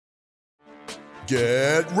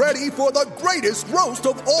Get ready for the greatest roast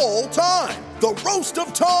of all time, the Roast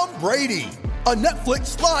of Tom Brady, a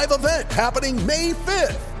Netflix live event happening May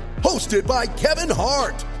 5th. Hosted by Kevin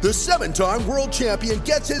Hart, the 7-time world champion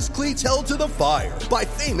gets his cleats held to the fire by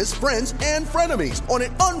famous friends and frenemies on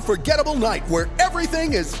an unforgettable night where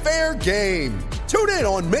everything is fair game. Tune in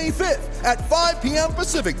on May 5th at 5 p.m.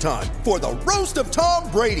 Pacific time for the Roast of Tom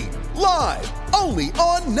Brady, live only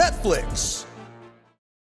on Netflix.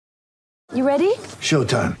 You ready?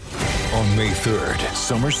 Showtime. On May 3rd,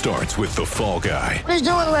 summer starts with The Fall Guy. Let's do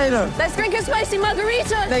it later. Let's drink a spicy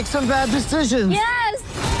margarita. Make some bad decisions. Yes!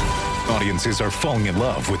 Audiences are falling in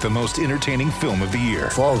love with the most entertaining film of the year.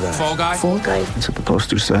 Fall Guy. Fall Guy? Fall guy. That's what the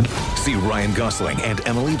poster said. See Ryan Gosling and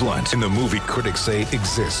Emily Blunt in the movie critics say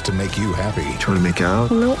exists to make you happy. Trying to make it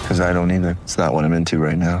out? Nope. Because I don't either. It's not what I'm into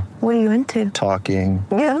right now. What are you into? Talking.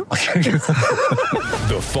 Yeah.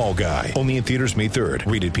 The Fall Guy. Only in theaters May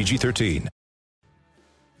 3rd. Rated PG-13.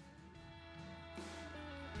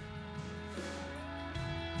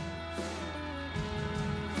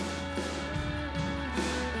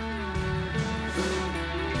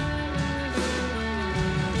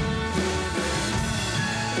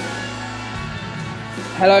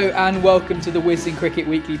 Hello and welcome to the Wisden Cricket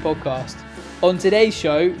Weekly podcast. On today's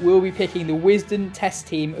show, we'll be picking the Wisden Test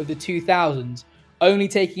team of the 2000s, only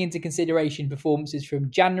taking into consideration performances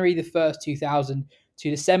from January the 1st, 2000 to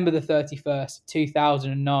December the 31st,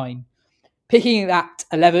 2009. Picking that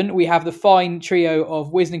 11, we have the fine trio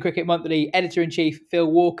of Wisden Cricket Monthly Editor-in-Chief Phil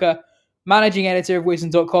Walker, Managing Editor of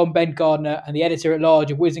Wisden.com Ben Gardner, and the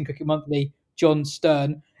Editor-at-Large of Wisden Cricket Monthly John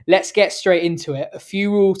Stern. Let's get straight into it. A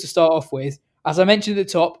few rules to start off with. As I mentioned at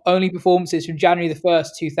the top, only performances from January the 1st,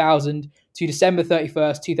 2000 to December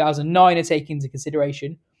 31st, 2009 are taken into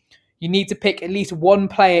consideration. You need to pick at least one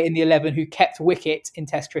player in the 11 who kept wicket in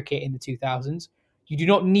Test cricket in the 2000s. You do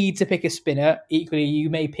not need to pick a spinner. Equally,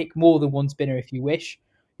 you may pick more than one spinner if you wish.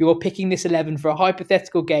 You are picking this 11 for a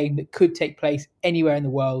hypothetical game that could take place anywhere in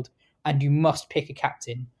the world, and you must pick a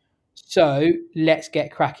captain. So, let's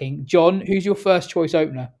get cracking. John, who's your first choice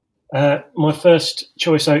opener? My first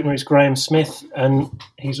choice opener is Graham Smith, and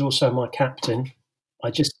he's also my captain.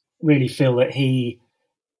 I just really feel that he's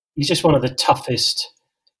just one of the toughest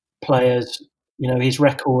players. You know, his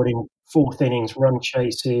record in fourth innings run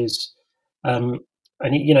chases, and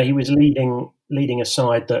he was leading a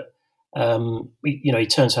side that he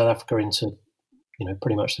turned South Africa into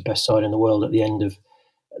pretty much the best side in the world at the end of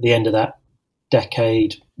that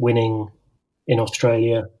decade, winning in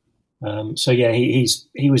Australia.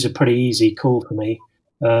 He was a pretty easy call for me.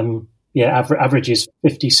 Averages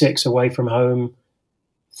 56 away from home,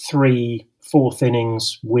 3 fourth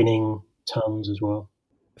innings winning tons as well.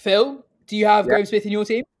 Phil, do you have Graham Smith in your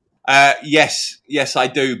team? Yes, I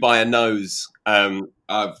do by a nose.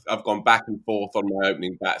 I've gone back and forth on my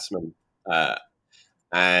opening batsman,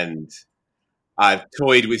 and I've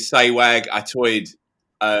toyed with Sehwag. I toyed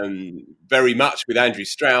very much with Andrew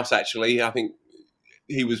Strauss. Actually, I think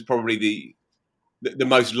he was probably the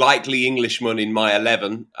most likely Englishman in my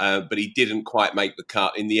 11, but he didn't quite make the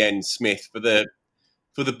cut. In the end, Smith for the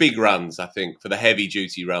big runs, I think, for the heavy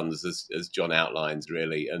duty runs, as John outlines,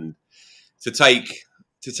 really, and to take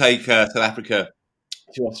South Africa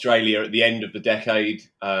to Australia at the end of the decade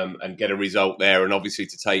and get a result there, and obviously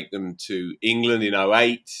to take them to England in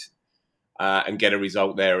 2008 and get a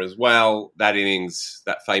result there as well. That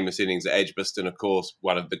famous innings at Edgbaston, of course,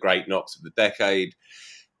 one of the great knocks of the decade.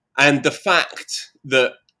 And the fact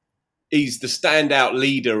that he's the standout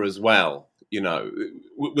leader as well,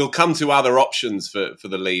 we'll come to other options for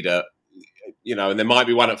the leader, and there might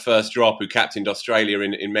be one at first drop who captained Australia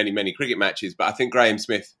in many, many cricket matches. But I think Graham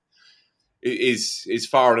Smith is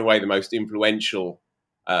far and away the most influential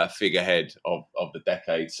figurehead of the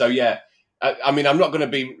decade. So, I'm not going to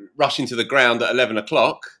be rushing to the ground at 11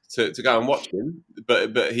 o'clock to go and watch him,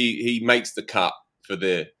 but he makes the cut for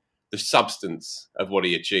the substance of what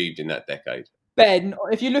he achieved in that decade. Ben,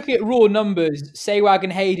 if you look at raw numbers, Sehwag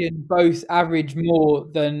and Hayden both average more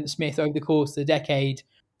than Smith over the course of the decade.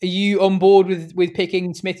 Are you on board with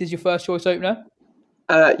picking Smith as your first choice opener?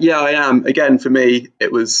 Yeah, I am. Again, for me,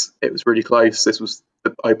 it was really close.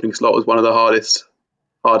 The opening slot was one of the hardest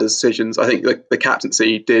decisions. I think the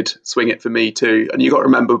captaincy did swing it for me too. And you got to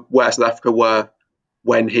remember where South Africa were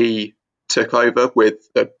when he took over, with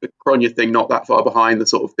the Cronje thing not that far behind, the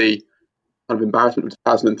kind of embarrassment of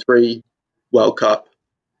 2003 World Cup,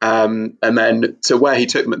 and then to where he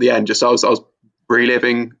took them at the end. I was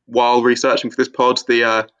reliving while researching for this pod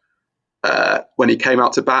when he came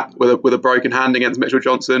out to bat with a broken hand against Mitchell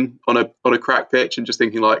Johnson on a crack pitch, and just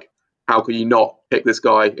thinking, how can you not pick this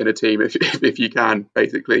guy in a team if you can,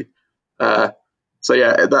 basically. So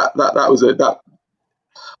yeah, that was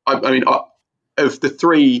of the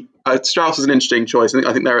three, Strauss is an interesting choice.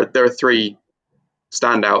 I think there are three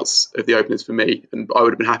standouts of the openers for me, and I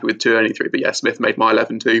would have been happy with two, only three. But yeah, Smith made my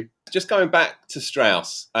 11 too. Just going back to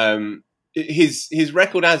Strauss, his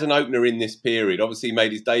record as an opener in this period, obviously he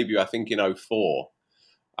made his debut, I think, in 2004,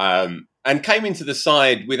 and came into the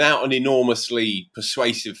side without an enormously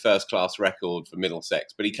persuasive first-class record for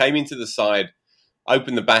Middlesex. But he came into the side,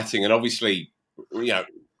 opened the batting, and obviously,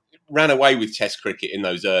 ran away with Test cricket in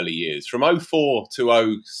those early years. From 2004 to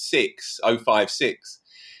 2005-06,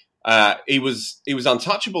 he was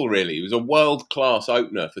untouchable, really. He was a world-class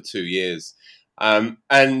opener for 2 years.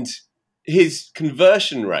 And his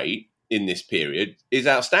conversion rate in this period is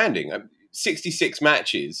outstanding. 66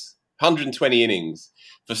 matches, 120 innings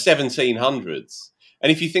for 1700s.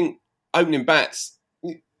 And if you think opening bats,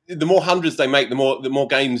 the more hundreds they make, the more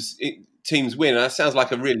games teams win. And that sounds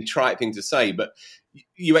like a really trite thing to say, but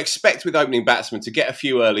you expect with opening batsmen to get a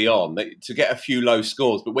few early on, to get a few low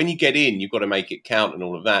scores. But when you get in, you've got to make it count and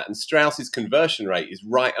all of that. And Strauss's conversion rate is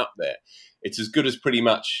right up there. It's as good as pretty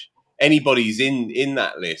much anybody's in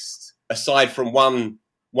that list, aside from one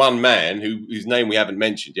man whose name we haven't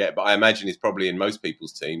mentioned yet, but I imagine is probably in most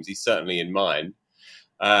people's teams. He's certainly in mine.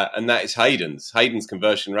 And that is Hayden's. Hayden's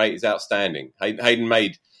conversion rate is outstanding. Hayden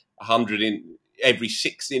made 100 in every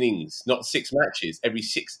 6 innings, not 6 matches, every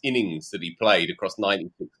 6 innings that he played across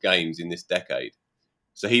 96 games in this decade.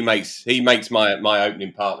 So he makes my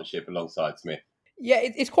opening partnership alongside Smith. Yeah,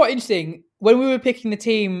 it's quite interesting. When we were picking the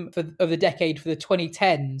team of the decade for the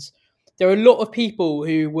 2010s, there are a lot of people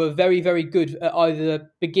who were very, very good at either the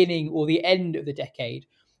beginning or the end of the decade.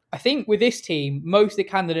 I think with this team, most of the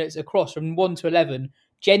candidates across from 1 to 11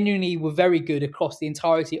 genuinely were very good across the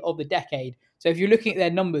entirety of the decade. So if you're looking at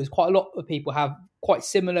their numbers, quite a lot of people have quite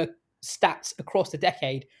similar stats across the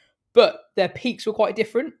decade, but their peaks were quite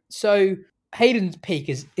different. So Hayden's peak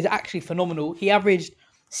is actually phenomenal. He averaged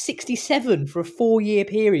 67 for a 4-year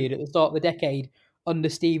period at the start of the decade under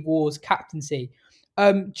Steve Waugh's captaincy.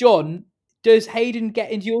 John, does Hayden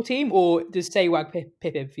get into your team, or does Sehwag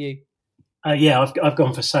pip him for you? Yeah, I've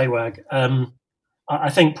gone for Sehwag. I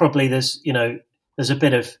think probably there's a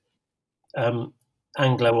bit of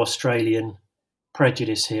Anglo-Australian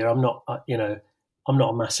prejudice here. I'm not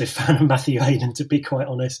a massive fan of Matthew Hayden, to be quite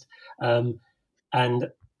honest.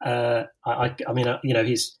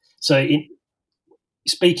 He's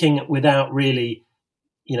speaking without really,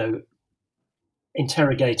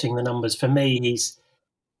 interrogating the numbers. For me,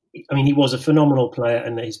 he was a phenomenal player,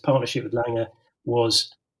 and his partnership with Langer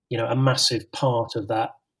was, a massive part of that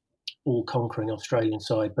all-conquering Australian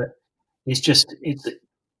side. But there's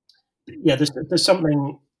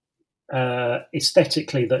something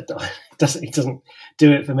aesthetically that doesn't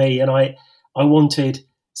do it for me. And I wanted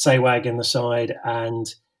Sehwag in the side,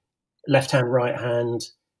 and left hand, right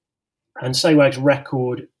hand, and Sehwag's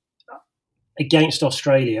record against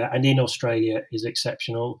Australia and in Australia is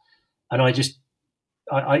exceptional. And I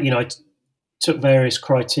took various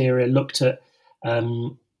criteria, looked at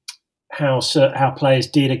how players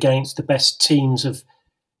did against the best teams of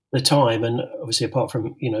the time, and obviously apart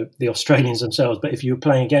from the Australians themselves, but if you were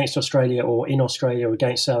playing against Australia or in Australia or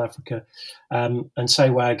against South Africa, and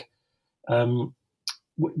Sehwag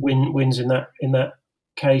wins in that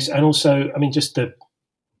case. And also,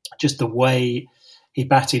 just the way he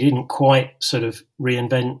batted, he didn't quite sort of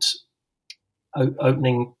reinvent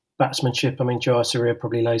opening batsmanship. Jaya Surya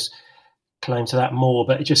probably lays claim to that more,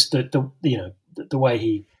 but just the way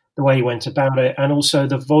he went about it, and also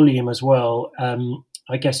the volume as well.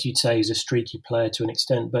 I guess you'd say he's a streaky player to an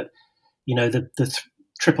extent, but the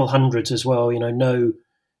triple hundreds as well.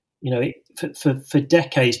 For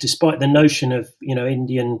decades, despite the notion of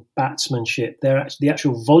Indian batsmanship, the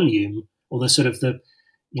actual volume, or the sort of the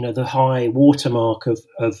high watermark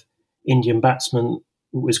of Indian batsmen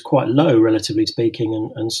was quite low, relatively speaking,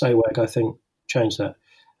 and Sehwag, I think, changed that.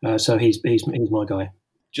 So he's my guy.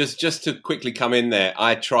 Just to quickly come in there,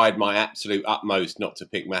 I tried my absolute utmost not to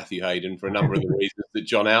pick Matthew Hayden for a number of the reasons that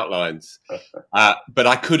John outlines, but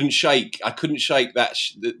I couldn't shake that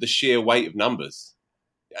the sheer weight of numbers.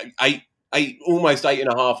 Almost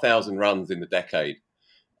 8,500 runs in the decade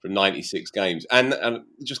from 96 games, and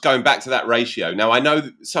just going back to that ratio. Now I know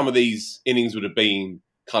that some of these innings would have been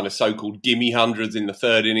kind of so-called gimme hundreds in the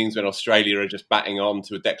third innings when Australia are just batting on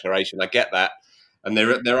to a declaration. I get that. And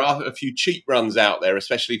there are a few cheap runs out there,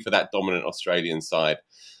 especially for that dominant Australian side.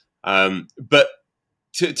 But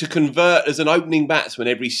to convert as an opening batsman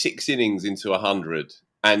every 6 innings into 100,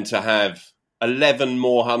 and to have 11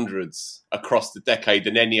 more hundreds across the decade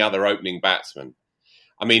than any other opening batsman.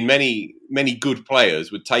 Many good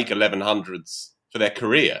players would take 11 hundreds for their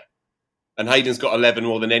career, and Hayden's got 11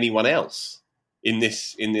 more than anyone else in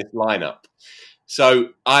this lineup. So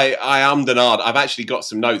I ummed and ahed. I've actually got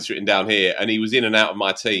some notes written down here, and he was in and out of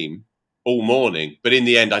my team all morning. But in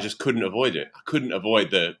the end, I just couldn't avoid it. I couldn't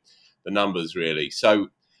avoid the numbers, really. So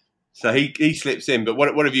he slips in. But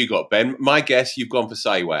what have you got, Ben? My guess, you've gone for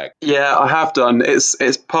Saywag. Yeah, I have done.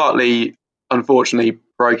 It's partly, unfortunately,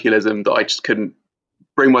 parochialism that I just couldn't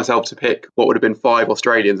bring myself to pick what would have been 5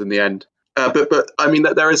 Australians in the end. But I mean,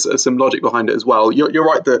 there is some logic behind it as well. You're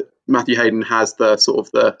right that Matthew Hayden has the sort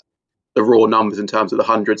of the raw numbers in terms of the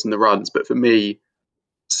hundreds and the runs. But for me,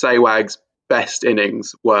 Saywag's best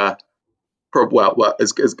innings were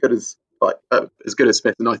as good as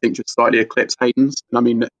Smith, and I think just slightly eclipsed Hayden's. And I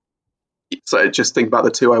mean, so just think about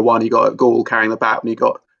the 201. You got Gaul carrying the bat, and you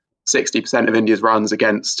got 60% of India's runs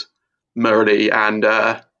against Murali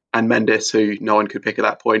and Mendes, who no one could pick at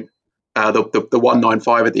that point. The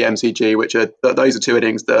 195 at the MCG, which those are 2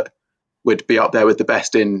 innings that would be up there with the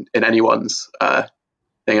best in anyone's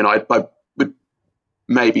thing, and I would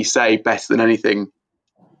maybe say better than anything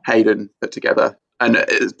Hayden put together. And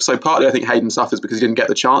so partly I think Hayden suffers because he didn't get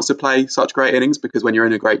the chance to play such great innings, because when you're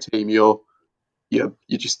in a great team, you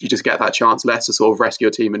just get that chance less to sort of rescue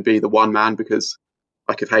a team and be the one man, because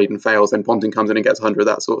like if Hayden fails, then Ponting comes in and gets 100,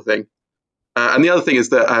 that sort of thing. And the other thing is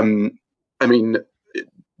that I mean,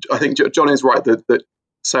 I think John is right that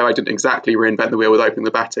Saywag didn't exactly reinvent the wheel with opening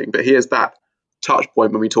the batting, but here's that touch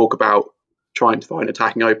point when we talk about trying to find an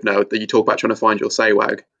attacking opener, that you talk about trying to find your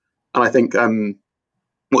Saywag. And I think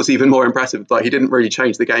what's even more impressive, like, he didn't really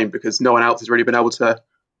change the game because no one else has really been able to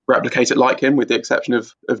replicate it like him, with the exception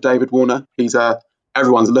of David Warner. He's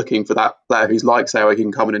everyone's looking for that player who's like Saywag, who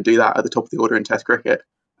can come in and do that at the top of the order in Test cricket.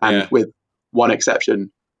 And with one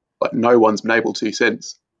exception, like, no one's been able to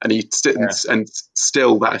since. And and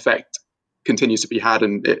still that effect continues to be had,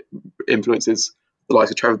 and it influences the likes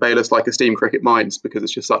of Trevor Bayliss, like esteemed cricket minds, because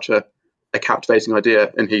it's just such a captivating idea,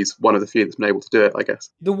 and he's one of the few that's been able to do it, I guess.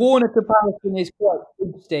 The Warner comparison is quite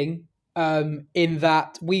interesting in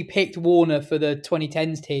that we picked Warner for the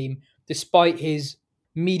 2010s team despite his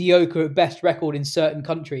mediocre at best record in certain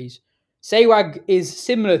countries. Saywag is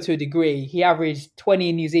similar to a degree. He averaged 20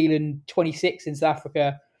 in New Zealand, 26 in South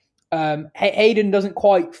Africa. Hayden doesn't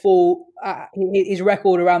quite fall, his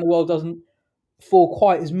record around the world doesn't fall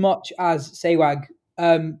quite as much as Saywag.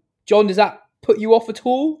 John, does that put you off at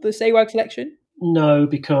all, the Saywag selection? No,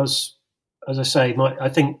 because, as I say, I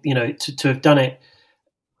think, to have done it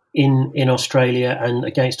in Australia and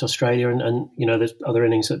against Australia, and there's other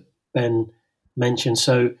innings that Ben mentioned.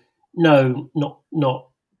 So no, not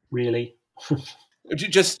really.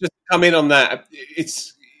 just to come in on that,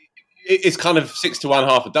 it's kind of 6 to 1,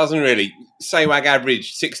 half a dozen, really. Saywag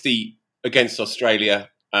averaged 60 against Australia,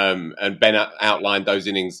 and Ben outlined those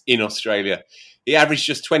innings in Australia. He averaged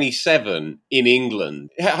just 27 in England.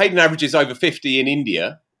 Hayden averages over 50 in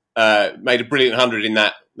India, made a brilliant 100 in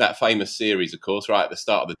that famous series, of course, right at the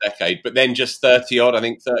start of the decade, but then just 30-odd, I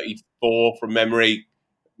think 34 from memory,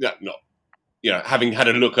 having had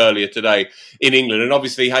a look earlier today in England. And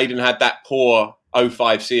obviously Hayden had that poor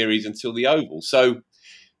 05 series until the Oval. So,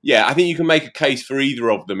 yeah, I think you can make a case for either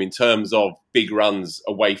of them in terms of big runs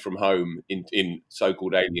away from home in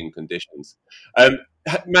so-called alien conditions.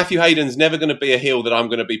 Matthew Hayden's never going to be a hill that I'm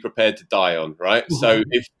going to be prepared to die on, right? Mm-hmm. So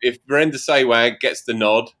if Virender Saywag gets the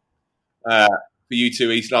nod for you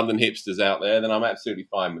two East London hipsters out there, then I'm absolutely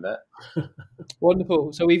fine with that.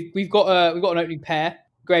 Wonderful. So we've got an opening pair,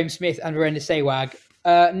 Graeme Smith and Virender Saywag.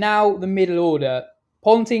 Now the middle order: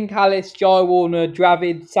 Ponting, Kallis, Jai Warner,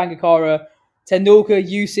 Dravid, Sangakkara, Tendulkar,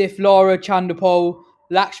 Yusuf, Lara, Chanderpaul,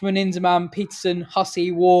 Lakshman, Inzamam, Peterson,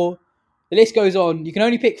 Hussey, War. The list goes on. You can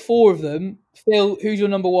only pick 4 of them. Phil, who's your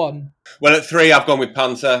number 1? Well, at 3, I've gone with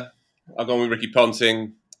Punter. I've gone with Ricky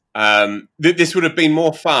Ponting. This would have been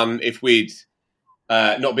more fun if we'd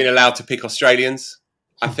not been allowed to pick Australians,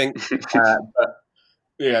 I think.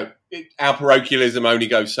 But, our parochialism only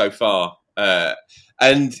goes so far. I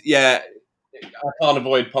can't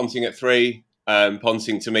avoid Ponting at 3.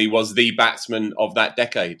 Ponting, to me, was the batsman of that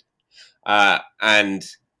decade. And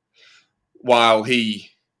while he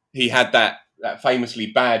had that famously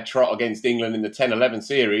bad trot against England in the 10-11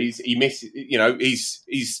 series, he missed.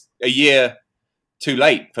 He's a year too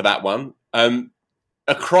late for that one.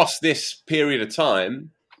 Across this period of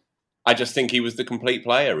time, I just think he was the complete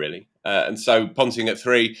player, really. And so Ponting at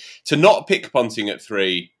 3. To not pick Ponting at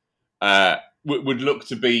 3 would look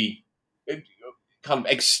to be kind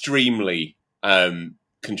of extremely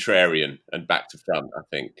contrarian and back to front, I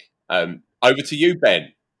think. Over to you,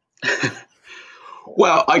 Ben.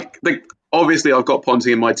 Well, obviously I've got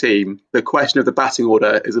Ponting in my team. The question of the batting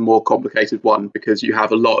order is a more complicated one because you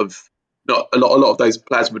have a lot of those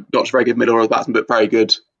players with not just very good middle order batsmen, but very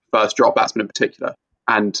good first drop batsmen in particular.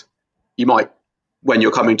 And you might, when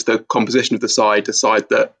you're coming to the composition of the side, decide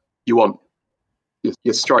that you want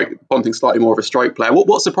your strike, Ponting slightly more of a stroke player.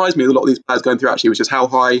 What surprised me with a lot of these players going through actually was just how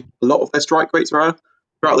high a lot of their strike rates were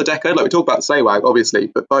throughout the decade. Like we talked about Sehwag, obviously,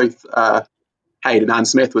 but both Hayden and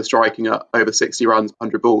Smith were striking at over 60 runs,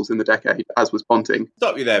 100 balls in the decade, as was Ponting.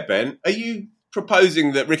 Stop you there, Ben. Are you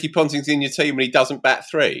proposing that Ricky Ponting's in your team and he doesn't bat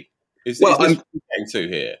 3? Is this what you're getting to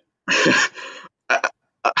here?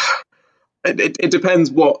 It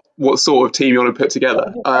depends what sort of team you want to put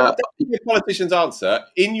together. The politician's answer,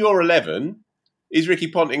 in your 11, is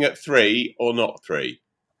Ricky Ponting at 3 or not 3?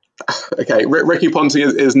 Okay, Ricky Ponting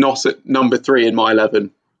is not at number 3 in my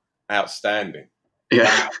 11. Outstanding.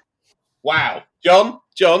 Yeah. Wow. John,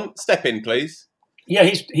 step in, please. Yeah,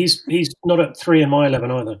 he's not at 3 in my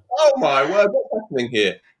 11 either. Oh my word! What's happening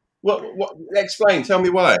here? What? Explain. Tell me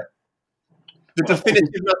why. The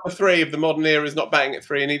definitive number 3 of the modern era is not batting at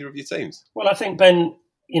 3 in either of your teams. Well, I think Ben,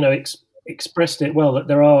 expressed it well that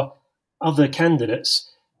there are other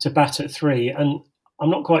candidates to bat at 3, and I'm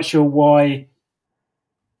not quite sure why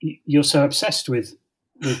you're so obsessed with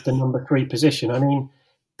the number 3 position. I mean,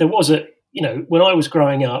 there was when I was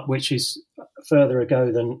growing up, which is further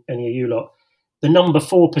ago than any of you lot, the number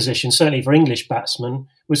 4 position, certainly for English batsmen,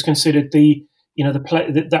 was considered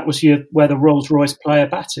that was where the Rolls Royce player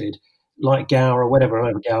batted, like Gower or whatever.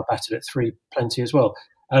 I know Gower batted at 3 plenty as well.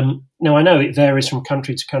 Now I know it varies from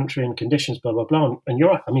country to country and conditions, blah blah blah. And you're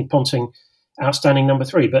right. I mean, Ponting, outstanding number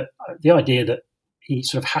 3, but the idea that he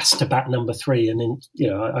sort of has to bat number 3, and then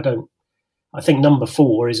I think number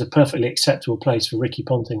 4 is a perfectly acceptable place for Ricky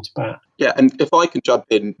Ponting to bat. Yeah, and if I can jump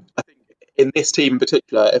in, I think in this team in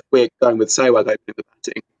particular, if we're going with Sehwag opening the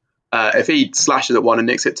batting, if he slashes at one and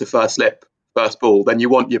nicks it to first slip, first ball, then you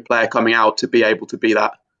want your player coming out to be able to be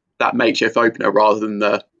that makeshift opener rather than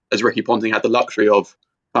as Ricky Ponting had the luxury of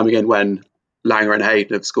coming in when Langer and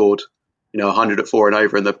Hayden have scored 100 at 4 and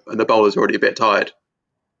over, and the bowler's already a bit tired.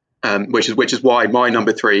 Which is why my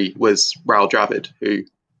number 3 was Rahul Dravid, who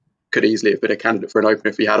could easily have been a candidate for an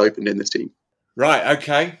opener if he had opened in this team. Right.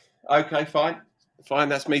 Okay. Fine.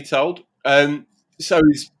 That's me told. So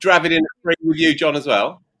is Dravid in a 3 with you, John, as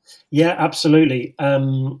well? Yeah, absolutely.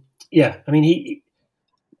 Yeah. I mean,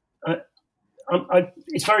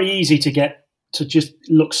 it's very easy to just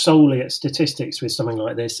look solely at statistics with something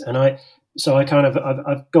like this, and I've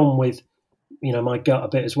gone with my gut a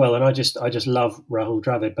bit as well, and I just love Rahul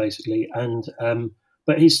Dravid basically, and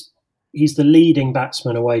but he's the leading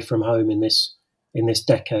batsman away from home in this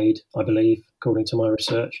decade, I believe, according to my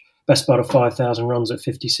research. Best part of 5,000 runs at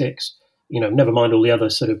 56. Never mind all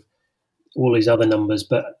these other numbers,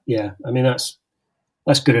 but yeah, I mean that's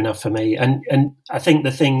good enough for me. And I think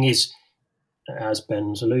the thing is, as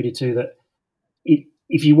Ben's alluded to, that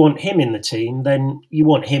if you want him in the team, then you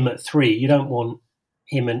want him at 3. You don't want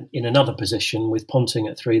him in another position with Ponting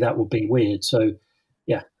at 3. That would be weird. So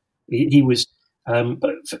yeah, he was.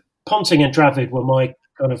 But Ponting and Dravid were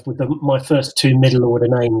my first 2 middle order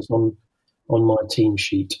names on my team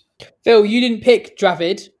sheet. Phil, you didn't pick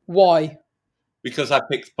Dravid. Why? Because I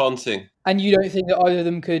picked Ponting. And you don't think that either of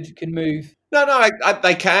them could move? No,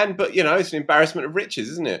 they can, but it's an embarrassment of riches,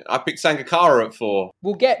 isn't it? I picked Sangakkara at 4.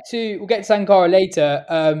 We'll get to Sangakkara later.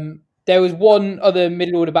 There was one other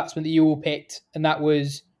middle order batsman that you all picked, and that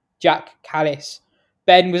was Jack Kallis.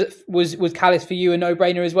 Ben, was Kallis for you a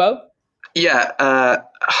no-brainer as well? Yeah,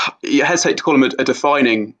 you hesitate to call him a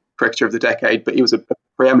defining cricketer of the decade, but he was a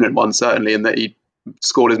preeminent one, certainly, in that he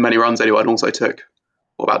scored as many runs as anyone, also took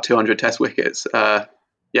about 200 test wickets. An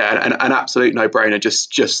absolute no-brainer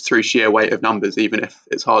just through sheer weight of numbers, even if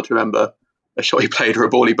it's hard to remember a shot he played or a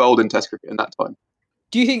ball he bowled in test cricket in that time.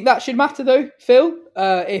 Do you think that should matter, though, Phil?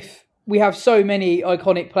 If we have so many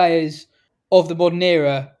iconic players of the modern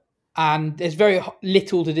era and there's very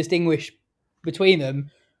little to distinguish between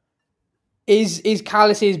them, is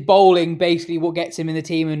Kallis's bowling basically what gets him in the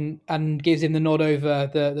team and gives him the nod over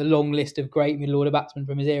the long list of great middle order batsmen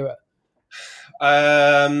from his era?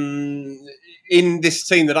 In this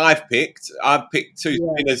team that I've picked 2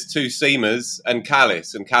 spinners, 2 seamers, and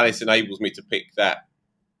Kallis enables me to pick that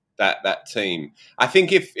team. I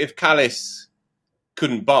think if Kallis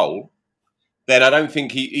couldn't bowl, then I don't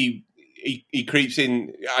think he creeps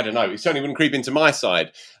in. I don't know. He certainly wouldn't creep into my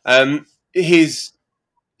side.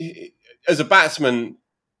 As a batsman,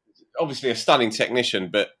 obviously a stunning technician,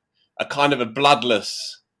 but a kind of a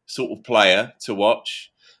bloodless sort of player to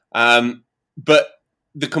watch. But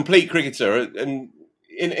the complete cricketer, and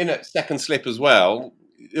in a second slip as well,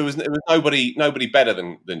 there was nobody better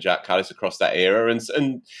than Jack Kallis across that era,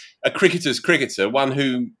 and a cricketer's cricketer, one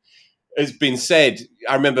who has been said.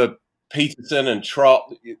 I remember Peterson and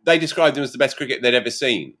Trott, they described him as the best cricket they'd ever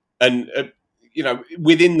seen, and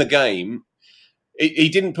within the game. He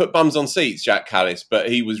didn't put bums on seats, Jack Kallis, but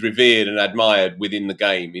he was revered and admired within the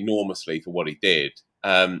game enormously for what he did.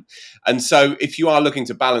 And so if you are looking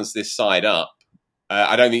to balance this side up,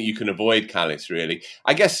 I don't think you can avoid Kallis, really.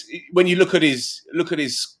 I guess when you look at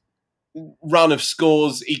his run of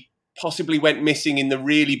scores, he possibly went missing in the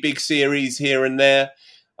really big series here and there.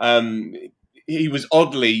 He was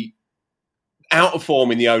oddly out of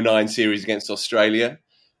form in the 2009 series against Australia.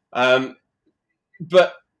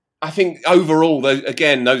 But I think overall,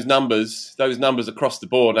 those numbers across the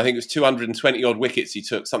board. I think it was 220 odd wickets he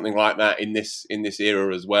took, something like that in this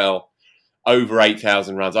era as well. Over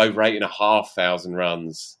 8,000 runs, over 8,500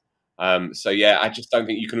 runs. So yeah, I just don't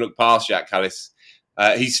think you can look past Jack Kallis.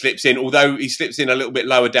 He slips in, although he slips in a little bit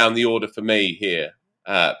lower down the order for me here.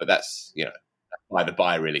 But that's by the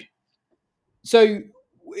by, really. So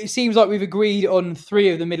it seems like we've agreed on 3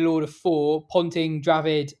 of the middle order 4: Ponting,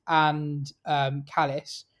 Dravid, and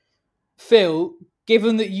Kallis. Phil,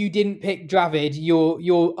 given that you didn't pick Dravid,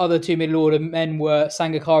 your other 2 middle order men were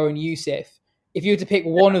Sangakkara and Yusuf. If you were to pick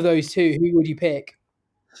one of those 2, who would you pick?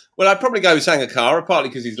 Well, I'd probably go with Sangakkara, partly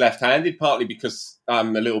because he's left-handed, partly because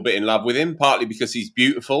I'm a little bit in love with him, partly because he's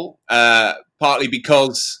beautiful, partly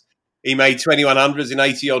because he made 2100s in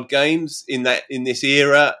 80-odd games in this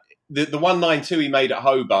era. The 192 he made at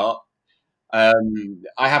Hobart, I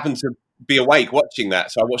happened to be awake watching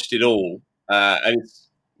that, so I watched it all, and it's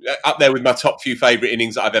up there with my top few favourite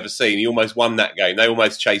innings that I've ever seen. He almost won that game. They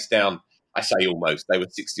almost chased down, I say almost, they were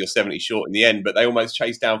 60 or 70 short in the end, but they almost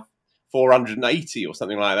chased down 480 or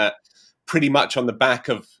something like that, pretty much on the back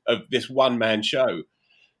of this one-man show.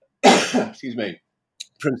 Excuse me.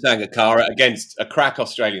 From Sangakkara against a crack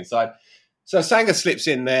Australian side. So Sanga slips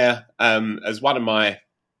in there as one of my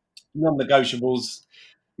non-negotiables.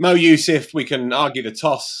 Mo Yusuf, we can argue the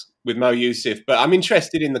toss with Mo Yusuf, but I'm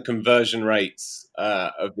interested in the conversion rates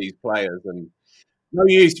of these players. And Mo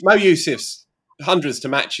Yusuf's hundreds to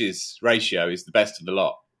matches ratio is the best of the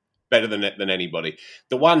lot, better than anybody.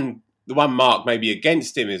 The one mark maybe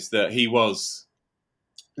against him is that he was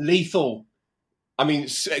lethal. I mean,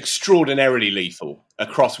 extraordinarily lethal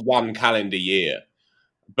across one calendar year.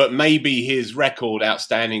 But maybe his record,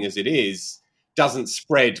 outstanding as it is, doesn't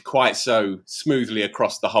spread quite so smoothly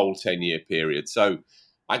across the whole 10-year period. So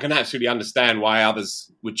I can absolutely understand why others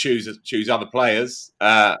would choose other players.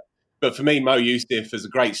 But for me, Mo Yusuf is a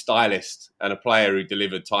great stylist and a player who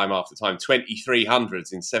delivered time after time,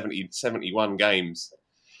 2,300s in 71 games.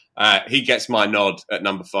 He gets my nod at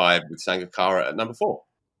number 5 with Sangakkara at number 4.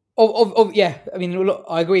 Yeah, I mean, look,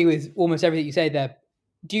 I agree with almost everything you say there.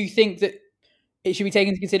 Do you think that it should be taken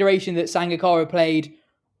into consideration that Sangakkara played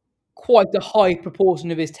quite a high proportion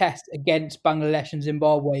of his tests against Bangladesh and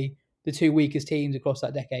Zimbabwe, the 2 weakest teams across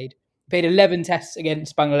that decade? He played 11 tests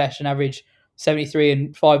against Bangladesh and averaged 73,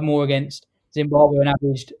 and 5 more against Zimbabwe and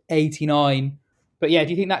averaged 89. But yeah,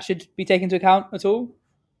 do you think that should be taken into account at all?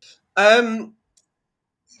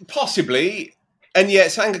 Possibly. And yet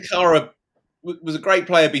Sangakkara was a great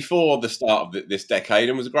player before the start of this decade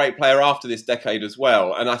and was a great player after this decade as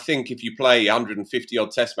well. And I think if you play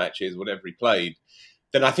 150-odd test matches, whatever he played,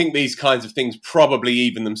 then I think these kinds of things probably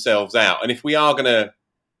even themselves out. And if we are going to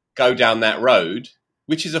go down that road,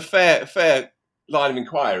 which is a fair line of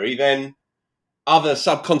inquiry, then other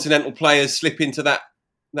subcontinental players slip into that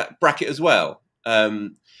bracket as well.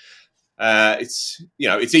 It's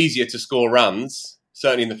easier to score runs,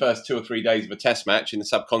 certainly in the first 2 or 3 days of a test match in the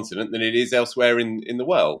subcontinent, than it is elsewhere in the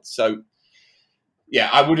world. So, yeah,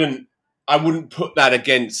 I wouldn't put that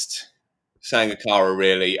against Sangakkara,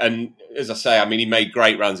 really. And as I say, I mean, he made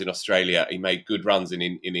great runs in Australia. He made good runs in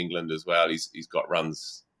England as well. He's got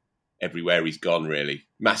runs everywhere he's gone, really.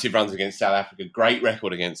 Massive runs against South Africa, great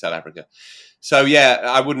record against South Africa. So, yeah,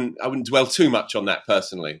 I wouldn't dwell too much on that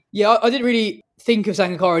personally. Yeah, I didn't really think of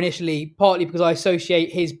Sangakkara initially, partly because I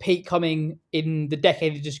associate his peak coming in the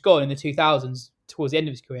decade that just gone, in the 2000s, towards the end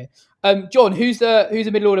of his career. John, who's the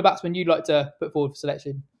middle order batsman you'd like to put forward for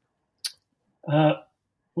selection?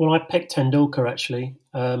 Well, I picked Tendulkar, actually,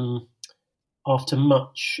 after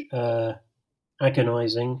much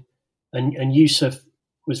agonising, and Yusuf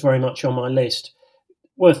was very much on my list.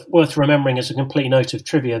 Worth remembering as a complete note of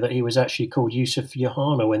trivia that he was actually called Yusuf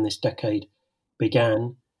Yohana when this decade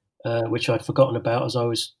began, which I'd forgotten about as I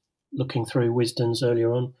was looking through Wisden's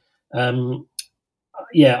earlier on.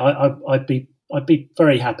 I'd be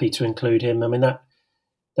very happy to include him. I mean,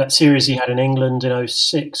 that series he had in England in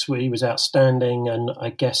 2006 where he was outstanding, and I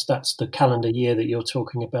guess that's the calendar year that you're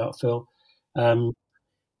talking about, Phil.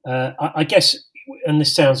 I guess, and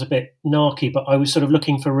this sounds a bit narky, but I was sort of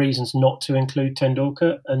looking for reasons not to include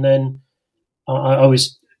Tendulkar, and then I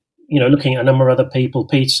was, looking at a number of other people: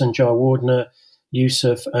 Peterson, Jayawardene,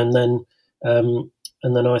 Yusuf, and then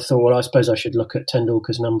I thought, well, I suppose I should look at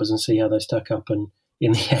Tendulkar's numbers and see how they stack up. And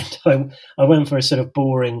in the end, I went for a sort of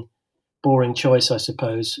boring choice, I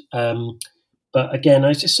suppose. But again,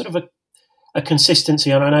 it's just sort of a consistency,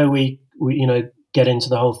 and I know we get into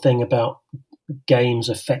the whole thing about games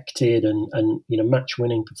affected and match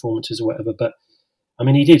winning performances or whatever, but I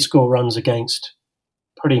mean, he did score runs against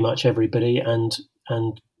pretty much everybody and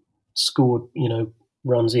scored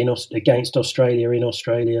runs against Australia in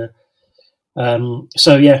Australia.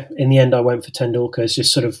 So yeah, in the end I went for Tendulkar. It's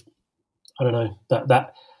just sort of, I don't know,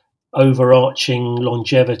 that overarching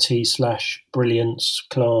longevity / brilliance,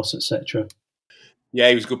 class, etc. Yeah,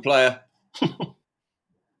 he was a good player.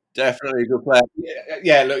 Definitely a good player.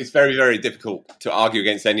 Yeah, look, it's very, very difficult to argue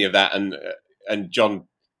against any of that. And John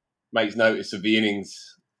makes notice of the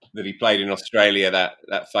innings that he played in Australia,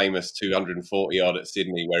 that famous 240 odd at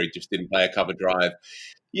Sydney, where he just didn't play a cover drive.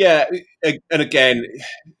 Yeah, and again,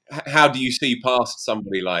 how do you see past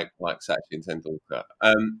somebody like Sachin Tendulkar?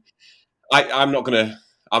 I'm not going to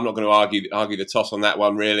argue the toss on that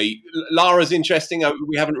one. Really, Lara's interesting.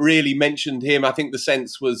 We haven't really mentioned him. I think the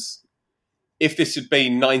sense was, if this had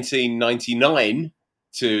been 1999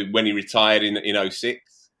 to when he retired in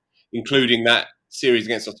 2006, including that series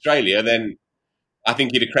against Australia, then I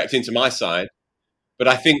think he'd have crept into my side. But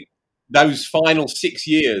I think those final 6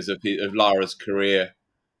 years of Lara's career,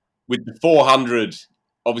 with the 400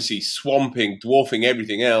 obviously dwarfing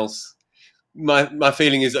everything else, my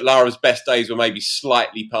feeling is that Lara's best days were maybe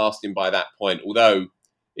slightly past him by that point, although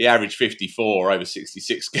he averaged 54 over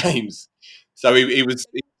 66 games. So he was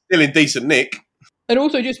still in decent nick. And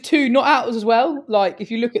also just 2 not outs as well. Like,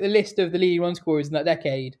 if you look at the list of the leading run scorers in that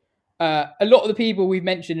decade, a lot of the people we've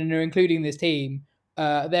mentioned and are including in this team,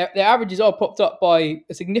 their averages are propped up by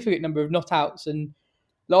a significant number of not outs, and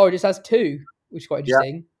Lara just has 2, which is quite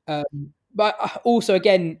interesting. Yeah. But also,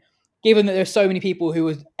 again, given that there are so many people who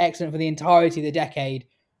were excellent for the entirety of the decade,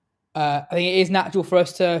 I think it is natural for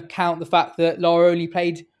us to count the fact that Lara only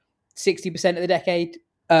played 60% of the decade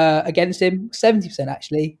against him, 70%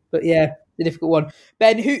 actually. But yeah, the difficult one.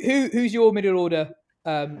 Ben, who's your middle order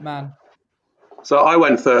man? So I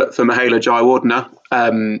went for Mahela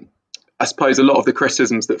Jayawardene. I suppose a lot of the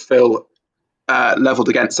criticisms that Phil levelled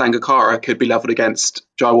against Sangakkara could be levelled against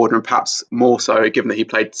Jayawardene, and perhaps more so given that he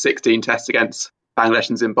played 16 tests against Bangladesh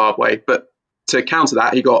and Zimbabwe. But to counter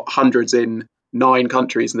that, he got hundreds in 9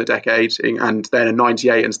 countries in the decade, and then a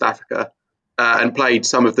 98 in South Africa, and played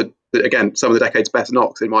some of the decade's best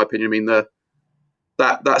knocks, in my opinion. I mean,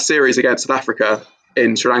 that series against South Africa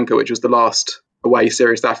in Sri Lanka, which was the last away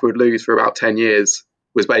series South Africa would lose for about 10 years,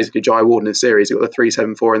 was basically Jayawardene's series. He got the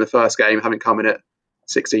 374 in the first game, having come in at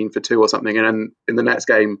 16 for 2 or something, and then in the next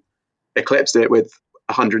game eclipsed it with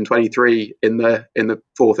 123 in the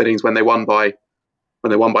fourth innings when they won by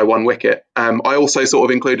 1 wicket. I also sort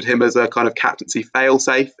of included him as a kind of captaincy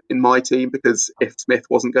fail-safe in my team, because if Smith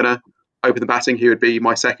wasn't going to open the batting, he would be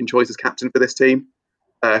my second choice as captain for this team,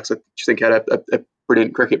 because I just think he had a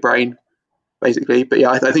brilliant cricket brain, basically. But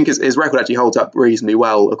yeah, I think his record actually holds up reasonably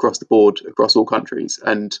well across the board, across all countries,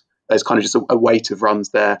 and there's kind of just a weight of runs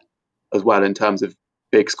there as well in terms of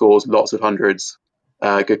big scores, lots of hundreds,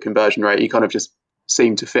 good conversion rate. He kind of just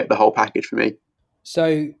seemed to fit the whole package for me.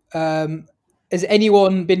 So has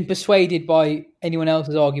anyone been persuaded by anyone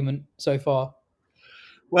else's argument so far?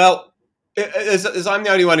 Well, as I'm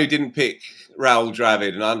the only one who didn't pick Rahul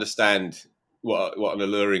Dravid, and I understand what an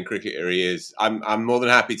alluring cricketer he is, I'm more than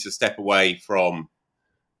happy to step away from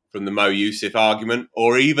the Mo Yusuf argument,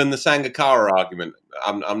 or even the Sangakkara argument.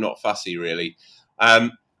 I'm not fussy, really. So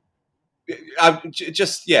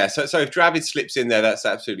if Dravid slips in there, that's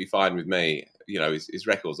absolutely fine with me. His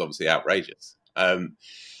record's obviously outrageous. I'm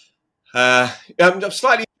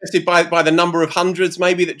slightly interested by the number of hundreds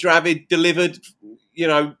maybe that Dravid delivered.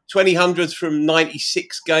 20 hundreds from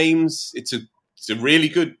 96 games. It's a really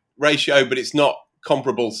good ratio, but it's not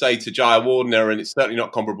comparable, say, to Jayawardene, and it's certainly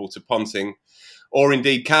not comparable to Ponting or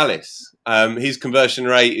indeed Kallis. His conversion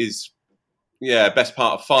rate is, best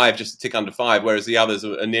part of 5, just a tick under 5, whereas the others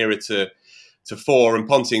are nearer to 4, and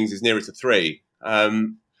Ponting's is nearer to 3.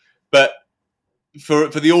 But for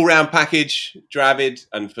the all-round package, Dravid,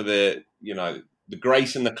 and for the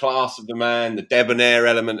grace and the class of the man, the debonair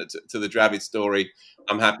element to the Dravid story,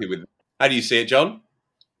 I'm happy with it. How do you see it, John?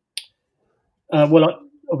 Well,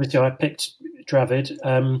 obviously I picked Dravid.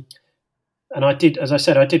 And I did, as I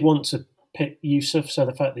said, I did want to pick Yusuf. So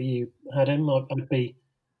the fact that you had him, I'd be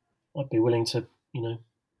willing to,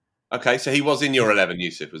 Okay, so he was in your 11,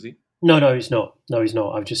 Yusuf, was he? No, he's not. No, he's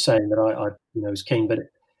not. I'm just saying that I was keen, but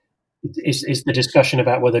it's the discussion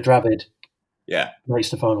about whether Dravid makes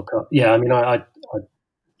the final cut. Yeah, I mean, I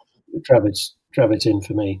Dravid's in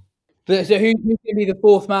for me. So who's going to be the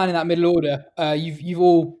fourth man in that middle order? You've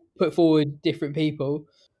all put forward different people.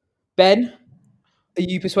 Ben, are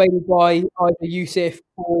you persuaded by either Yusuf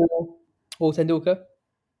or Tendulkar?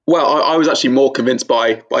 Well, I was actually more convinced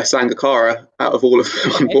by Sangakkara out of all of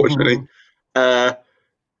them, unfortunately.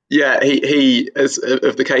 He as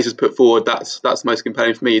of the cases put forward, that's the most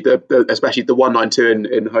compelling for me. Especially the 192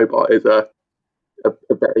 in Hobart is a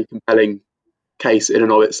very compelling case in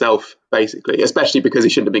and of itself, basically, especially because he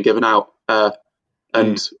shouldn't have been given out.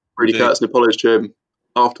 And Rudy Kurtzen apologised to him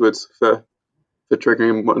afterwards for triggering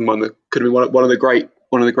him one that could have been one of the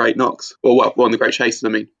great knocks, or one of the great chases. I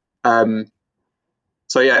mean,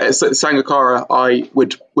 so yeah, Sangakkara I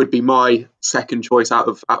would be my second choice out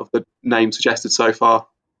of the names suggested so far.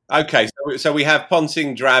 Okay, so we have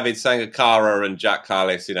Ponting, Dravid, Sangakkara, and Jack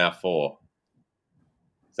Carlis in our 4.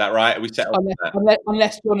 Is that right? Are we settled on that?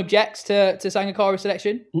 Unless John objects to Sangakkara's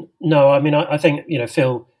selection? No, I mean, I think,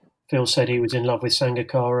 Phil said he was in love with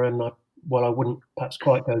Sangakkara, and I wouldn't perhaps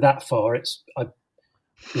quite go that far.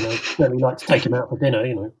 Really like to take him out for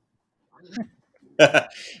dinner,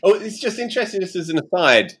 It's just interesting, just as an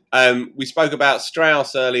aside, we spoke about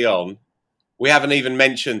Strauss early on. We haven't even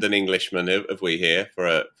mentioned an Englishman, have we, here for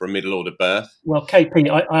a middle order berth? Well, KP,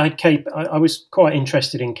 I had KP. I was quite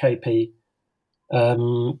interested in KP,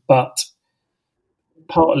 but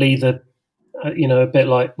partly a bit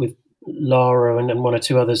like with Lara and one or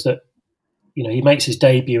two others that, he makes his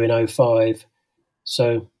debut in 2005,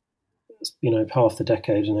 so half the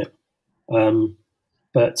decade, isn't it?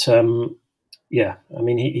 Yeah, I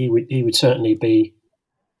mean, he would certainly be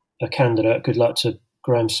a candidate. Good luck to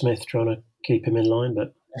Graham Smith trying to keep him in line,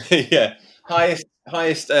 but yeah,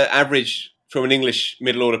 highest average from an English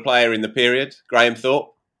middle order player in the period. Graham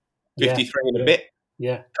Thorpe, 53 and a bit.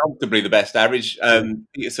 Yeah, comfortably the best average.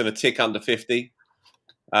 Peterson a tick under 50,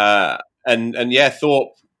 and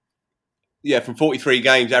Thorpe. Yeah, from 43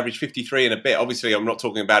 games, average 53 and a bit. Obviously, I'm not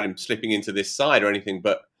talking about him slipping into this side or anything,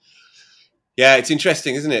 but yeah, it's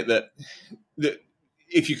interesting, isn't it, that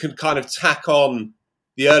if you can kind of tack on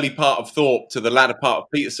the early part of Thorpe to the latter part of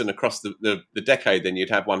Peterson across the decade, then you'd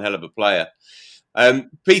have one hell of a player.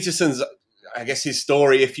 Peterson's, I guess, his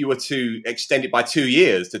story, if you were to extend it by 2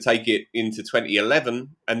 years to take it into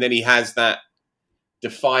 2011, and then he has that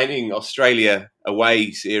defining Australia away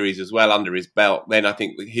series as well under his belt, then I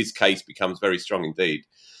think his case becomes very strong indeed.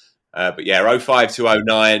 But yeah, 05 to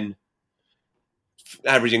 09,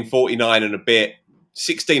 averaging 49 and a bit,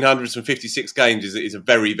 1,656 games is a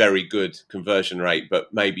very, very good conversion rate,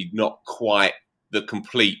 but maybe not quite the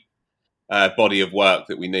complete body of work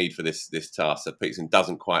that we need for this task. So Peterson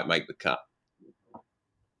doesn't quite make the cut.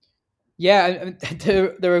 Yeah,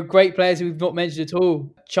 there are great players who we've not mentioned at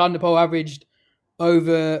all. Chandapal averaged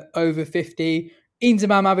over 50.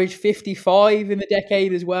 Inzamam averaged 55 in the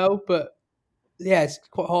decade as well, but yeah, it's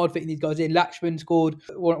quite hard fitting these guys in. Lakshman scored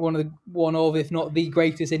one of, if not the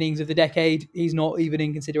greatest innings of the decade. He's not even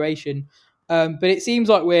in consideration. But it seems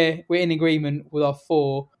like we're in agreement with our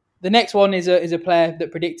 4. The next one is a player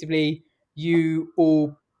that predictably you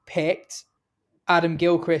all picked, Adam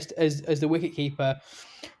Gilchrist as the wicketkeeper.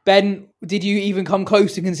 Ben, did you even come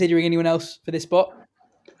close to considering anyone else for this spot?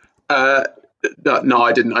 No,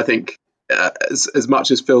 I didn't. I think as much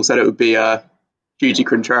as Phil said it would be hugely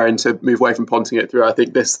contrarian to move away from Ponting it through, I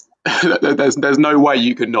think there's no way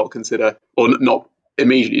you could not consider or not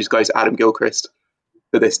immediately just go to Adam Gilchrist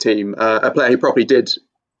for this team. A player who probably did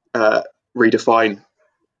redefine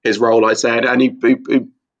his role, I'd say, and he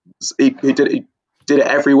did it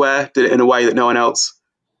everywhere, did it in a way that no one else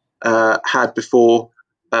had before,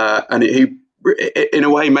 and he in a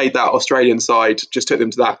way made that Australian side, just took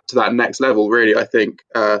them to that next level, really, I think,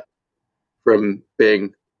 from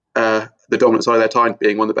being the dominant side of their time,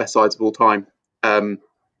 being one of the best sides of all time.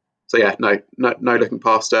 So yeah, no looking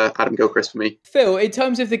past Adam Gilchrist for me. Phil, in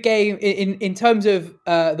terms of the game, in terms of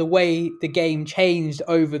the way the game changed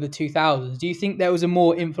over the 2000s, do you think there was a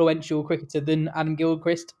more influential cricketer than Adam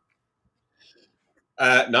Gilchrist?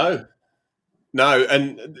 No,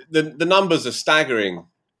 and the numbers are staggering.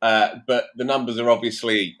 But the numbers are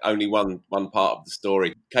obviously only one part of the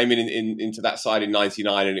story. Came into that side in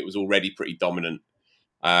 '99, and it was already pretty dominant.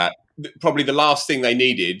 Probably the last thing they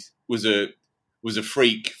needed was a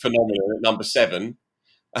freak phenomenon at number 7,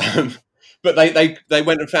 but they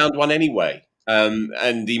went and found one anyway.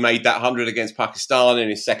 And he made that 100 against Pakistan in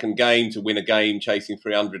his second game to win a game, chasing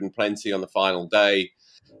 300 and plenty on the final day,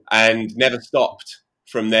 and never stopped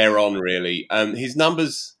from there on, really. His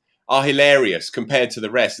numbers are hilarious compared to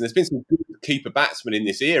the rest. And there's been some good keeper batsmen in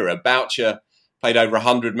this era. Boucher played over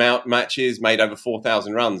 100 matches, made over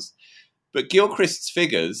 4,000 runs. But Gilchrist's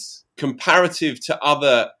figures, comparative to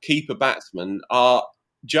other keeper batsmen, are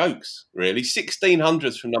jokes, really.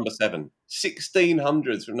 1600s from number 7.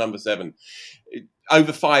 1600s from number 7.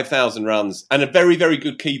 Over 5,000 runs. And a very, very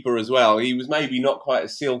good keeper as well. He was maybe not quite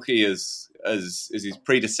as silky as his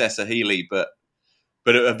predecessor, Healy, but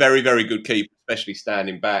a very, very good keeper, especially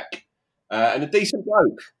standing back. And a decent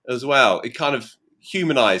bloke as well. It kind of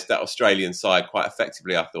humanised that Australian side quite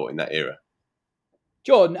effectively, I thought, in that era.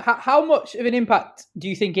 John, how much of an impact do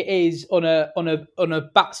you think it is on a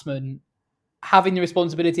batsman having the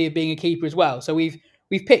responsibility of being a keeper as well? So we've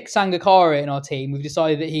picked Sangakkara in our team. We've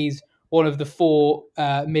decided that he's one of the 4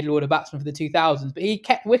 middle order batsmen for the 2000s, but he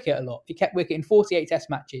kept wicket a lot. He kept wicket in 48 Test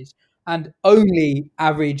matches and only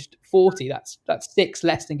averaged 40. That's 6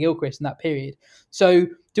 less than Gilchrist in that period. So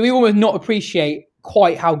do we almost not appreciate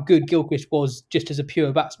quite how good Gilchrist was just as a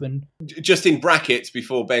pure batsman? Just in brackets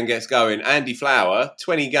before Ben gets going, Andy Flower,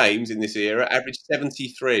 20 games in this era, averaged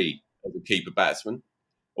 73 as a keeper batsman,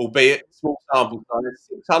 albeit small sample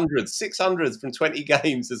size, 600s from 20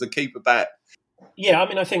 games as a keeper bat. Yeah, I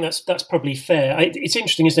mean, I think that's probably fair. It's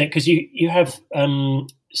interesting, isn't it? Because you have,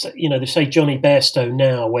 they say Johnny Bairstow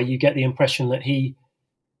now, where you get the impression that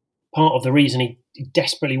part of the reason he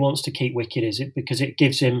desperately wants to keep wicket is it because it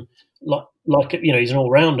gives him he's an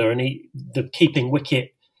all-rounder, and the keeping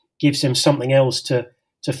wicket gives him something else to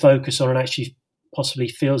focus on, and actually possibly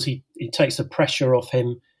feels he takes the pressure off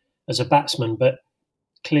him as a batsman. But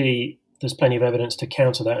clearly there's plenty of evidence to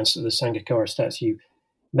counter that, and so the Sangakkara stats you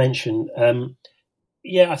mentioned.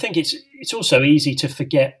 I think it's also easy to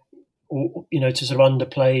forget, or to sort of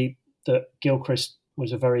underplay that Gilchrist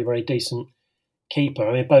was a very, very decent keeper.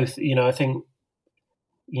 I mean, both, I think,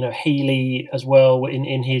 Healy as well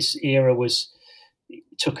in his era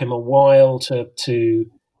took him a while to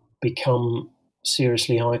become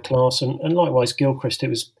seriously high class, and likewise Gilchrist.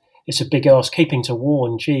 It's a big ask. Keeping to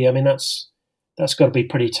Warne, gee, I mean that's got to be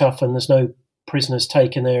pretty tough, and there's no prisoners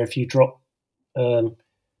taken there if you drop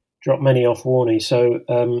many off Warney. So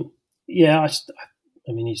I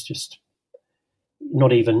mean he's just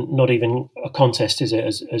not even a contest, is it?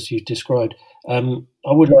 As you described. I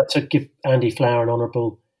would like to give Andy Flower an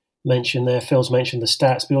honourable mention there. Phil's mentioned the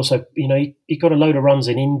stats, but also, he got a load of runs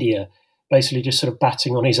in India, basically just sort of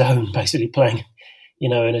batting on his own, basically playing,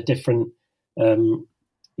 in a different, in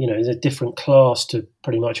a different class to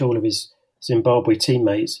pretty much all of his Zimbabwe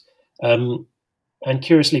teammates. And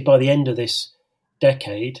curiously, by the end of this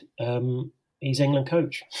decade, he's England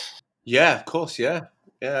coach. Yeah, of course. Yeah,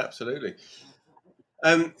 absolutely.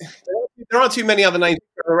 There aren't too many other names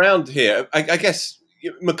around here. I guess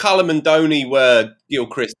McCullum and Dhoni were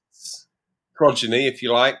Gilchrist's progeny, if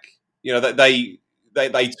you like. That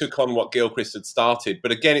they took on what Gilchrist had started.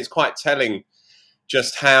 But again, it's quite telling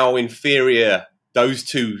just how inferior those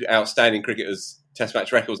two outstanding cricketers' Test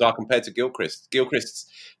match records are compared to Gilchrist. Gilchrist's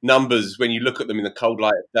numbers, when you look at them in the cold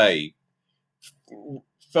light of day,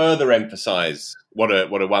 further emphasise what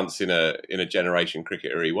a once in a generation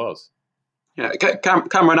cricketer he was. Yeah,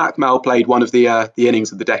 Cameron Akmal played one of the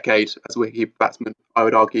innings of the decade as a wicket batsman, I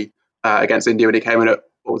would argue, against India when he came in at,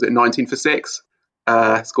 19 for 6,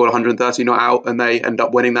 scored 130 not out, and they end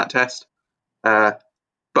up winning that test. But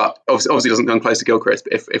obviously doesn't come close to Gilchrist.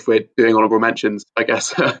 But if we're doing honourable mentions, I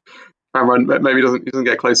guess Cameron maybe doesn't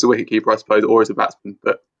get close to wicketkeeper, I suppose, or as a batsman,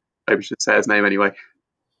 but maybe we should say his name anyway.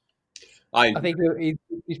 I think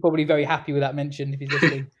he's probably very happy with that mention if he's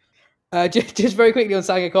listening. Just very quickly on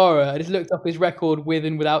Sangakkara, I just looked up his record with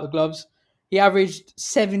and without the gloves. He averaged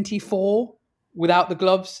 74 without the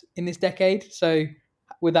gloves in this decade. So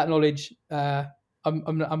with that knowledge,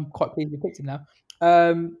 I'm quite pleased we picked him now.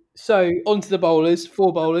 So on to the bowlers,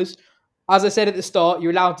 4 bowlers. As I said at the start,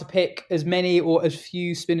 you're allowed to pick as many or as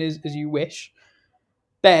few spinners as you wish.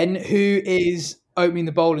 Ben, who is opening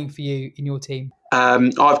the bowling for you in your team?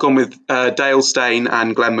 I've gone with Dale Steyn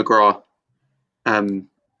and Glenn McGrath.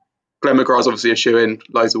 Glenn McGrath's obviously a shoo-in,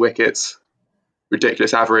 loads of wickets,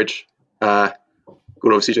 ridiculous average. Could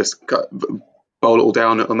obviously just bowl it all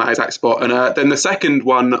down on that exact spot. And then the second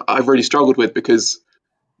one I've really struggled with because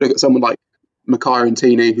look at someone like Mackay and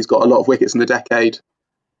Tini, who's got a lot of wickets in the decade,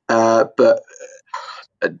 but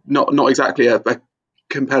not exactly a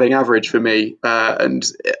compelling average for me. And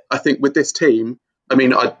I think with this team, I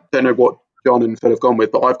mean, I don't know what John and Phil have gone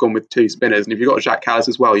with, but I've gone with 2 spinners. And if you've got Jacques Kallis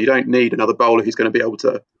as well, you don't need another bowler who's going to be able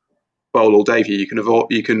to bowl all day for you.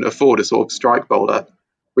 You can afford a sort of strike bowler,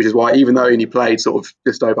 which is why, even though he only played sort of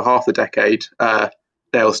just over half the decade,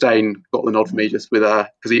 Dale Steyn got the nod for me just with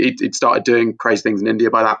because he'd started doing crazy things in India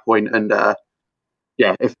by that point. And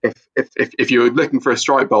if you're looking for a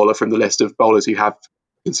strike bowler from the list of bowlers who have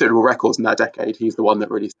considerable records in that decade, he's the one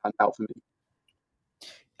that really stands out for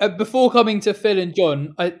me. Before coming to Phil and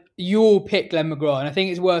John, you all picked Glenn McGrath, and I think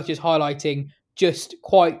it's worth just highlighting just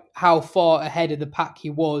quite how far ahead of the pack he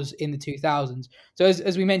was in the 2000s. So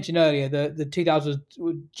as we mentioned earlier, the 2000s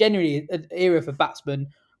were generally an era for batsmen.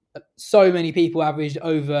 So many people averaged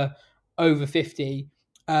over 50.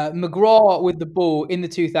 McGrath with the ball in the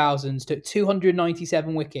 2000s took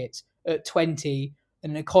 297 wickets at 20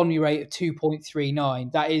 and an economy rate of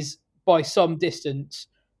 2.39. That is by some distance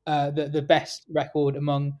the best record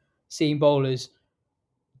among seam bowlers.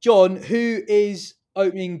 John, who is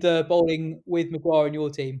opening the bowling with McGrath in your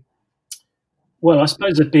team? Well, I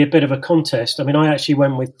suppose it'd be a bit of a contest. I mean, I actually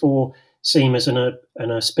went with 4 seamers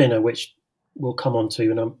and a spinner, which we'll come on to,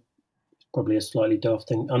 and I'm probably a slightly daft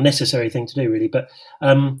thing, unnecessary thing to do, really. But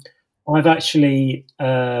I've actually,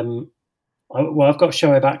 I've got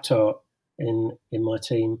Shoaib Akhtar in my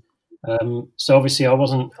team. So obviously, I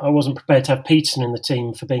wasn't prepared to have Peterson in the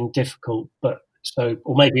team for being difficult,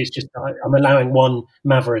 or maybe it's just I'm allowing one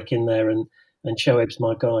maverick in there, and Shoaib's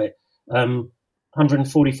my guy.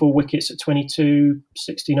 144 wickets at 22,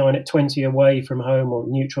 69 at 20 away from home or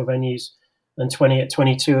neutral venues, and 20 at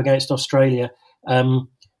 22 against Australia. I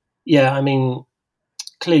mean,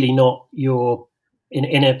 clearly not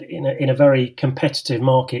in a very competitive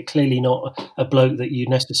market. Clearly not a bloke that you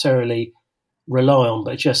necessarily rely on,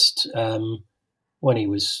 but just when he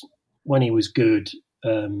was good,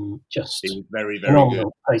 just he was very, very good.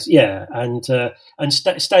 Pace. Yeah, and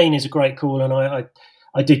Steyn is a great call, and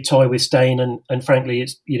I did toy with Steyn, and frankly,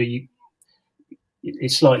 it's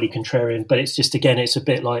it's slightly contrarian, but it's just, again, it's a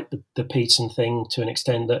bit like the Peterson thing to an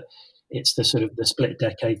extent, that it's the sort of the split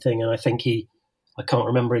decade thing, and I think I can't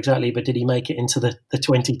remember exactly, but did he make it into the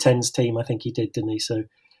 2010s team? I think he did, didn't he? So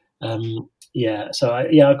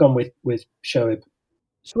I've gone with Shoaib.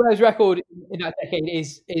 Shoaib's record in that decade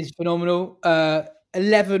is phenomenal.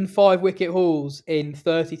 11 5-wicket hauls in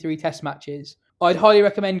 33 Test matches. I'd highly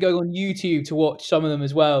recommend going on YouTube to watch some of them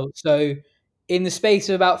as well. So in the space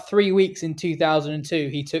of about 3 weeks in 2002,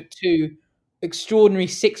 he took 2 extraordinary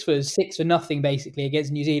 6 for nothing, basically,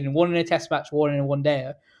 against New Zealand. 1 in a Test match, 1 in a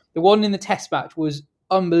one-dayer. The one in the Test match was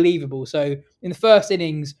unbelievable. So in the first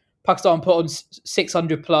innings, Pakistan put on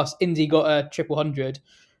 600 plus. India got a 300.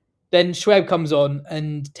 Then Shoaib comes on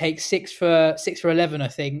and takes 6 for 11, I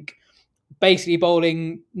think, basically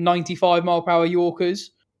bowling 95 mile per hour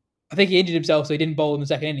Yorkers. I think he injured himself, so he didn't bowl in the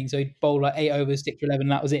second inning. So he bowled like 8 overs, 6 for 11,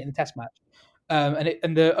 and that was it in the Test match.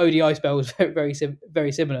 And the ODI spell was very,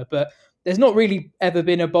 very similar. But there's not really ever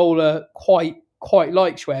been a bowler quite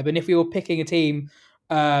like Shoaib. And if we were picking a team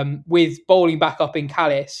with bowling backup in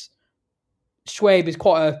Kallis, Shoaib is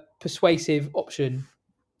quite a persuasive option.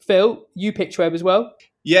 Phil, you picked Shoaib as well?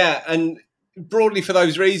 Yeah, and broadly for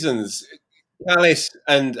those reasons, Kallis,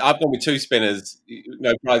 and I've gone with 2 spinners,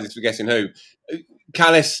 no prizes for guessing who.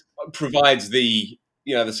 Kallis provides the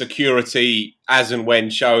security as and when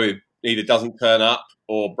Shoaib either doesn't turn up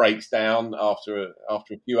or breaks down after a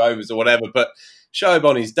few overs or whatever. But Shoaib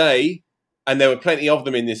on his day, and there were plenty of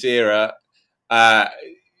them in this era, a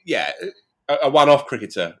one-off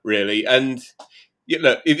cricketer, really. And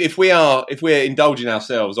look, if we're indulging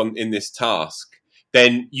ourselves in this task,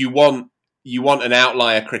 then you want an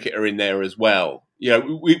outlier cricketer in there as well.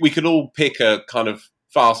 We could all pick a kind of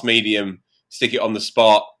fast medium, stick it on the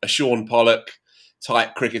spot, a Sean Pollock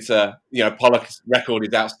type cricketer. Pollock's record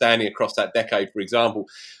is outstanding across that decade, for example.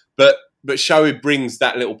 But Shoaib brings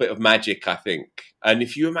that little bit of magic, I think. And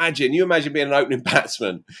if you imagine being an opening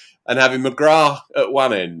batsman and having McGrath at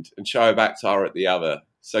one end and Shoaib Akhtar at the other.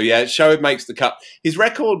 So yeah, Shoaib makes the cut. His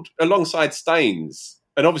record alongside Steyn's,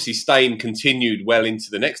 and obviously Steyn continued well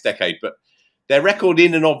into the next decade, but their record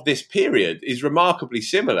in and of this period is remarkably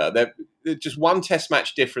similar. They're just 1 Test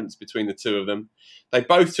match difference between the 2 of them. They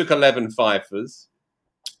both took 11 fifers,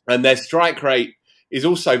 and their strike rate is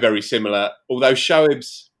also very similar, although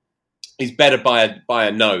Shoaib's is better by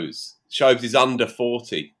a nose. Shoaib's is under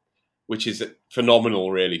 40, which is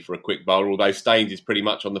phenomenal, really, for a quick bowler, although Steyn's is pretty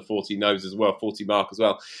much on the 40 nose as well, 40 mark as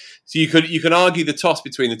well. So you can argue the toss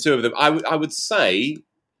between the 2 of them. I would say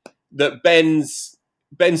that Ben's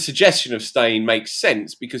suggestion of Steyn makes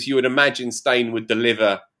sense, because you would imagine Steyn would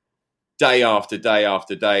deliver day after day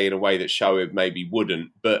after day in a way that Shoaib maybe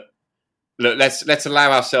wouldn't. But look, let's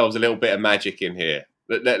allow ourselves a little bit of magic in here.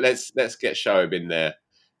 Let's get Shoaib in there.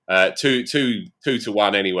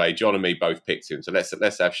 2-1 anyway. John and me both picked him, so let's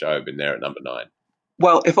have Shoaib in there at number 9.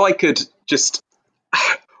 Well, if I could just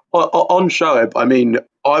on Shoaib, I mean,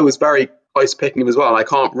 I was very close to picking him as well, and I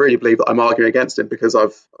can't really believe that I'm arguing against him because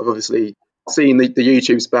I've obviously seen the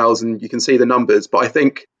YouTube spells and you can see the numbers. But I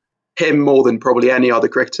think him more than probably any other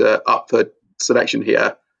cricketer up for selection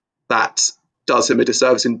here, that does him a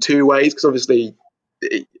disservice in two ways. Because obviously,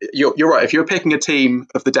 you're right. If you're picking a team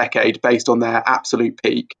of the decade based on their absolute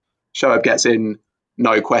peak, Shoaib gets in,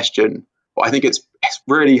 no question. But I think it's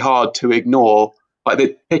really hard to ignore.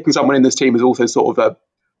 Like picking someone in this team is also sort of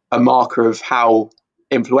a marker of how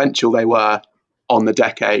influential they were on the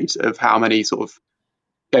decade, of how many sort of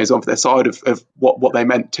games on for their side, of what they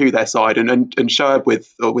meant to their side, and Shoaib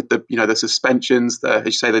with the the suspensions, as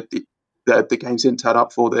you say, the games didn't turn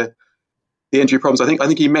up for the injury problems. I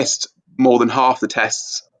think he missed more than half the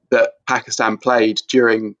tests that Pakistan played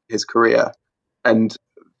during his career, and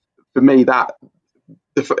for me, that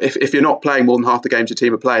if you're not playing more than half the games your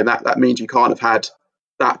team are playing, that means you can't have had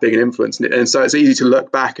that big an influence. And so it's easy to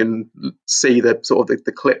look back and see the sort of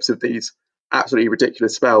the clips of these absolutely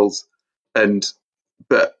ridiculous spells,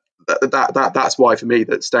 but that's why for me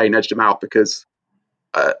that Steyn edged him out, because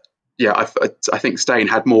I think Steyn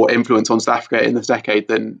had more influence on South Africa in this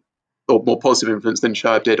decade or more positive influence than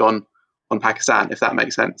Shoaib did on Pakistan, if that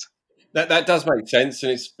makes sense. That does make sense,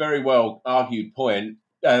 and it's a very well argued point.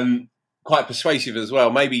 Quite persuasive as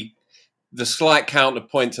well. Maybe the slight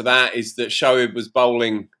counterpoint to that is that Shoaib was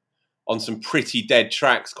bowling on some pretty dead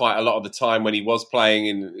tracks quite a lot of the time when he was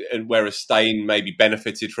playing, and whereas Steyn maybe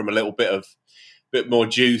benefited from a little bit more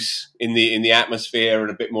juice in the atmosphere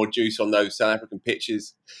and a bit more juice on those South African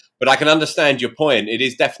pitches. But I can understand your point. It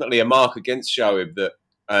is definitely a mark against Shoaib that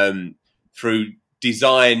through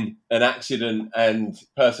design and accident and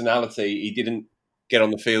personality, he didn't get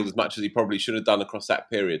on the field as much as he probably should have done across that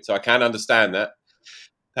period. So I can understand that.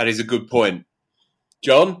 That is a good point.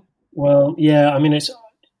 John? Well, yeah, I mean, it's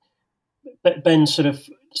Ben's sort of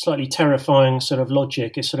slightly terrifying sort of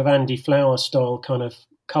logic. It's sort of Andy Flower style kind of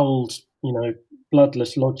cold,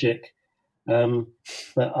 bloodless logic,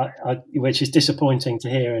 but which is disappointing to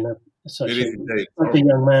hear in such a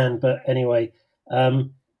young man. But anyway,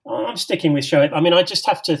 I'm sticking with Shoaib. I mean, I just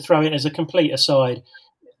have to throw it as a complete aside,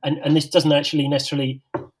 and this doesn't actually necessarily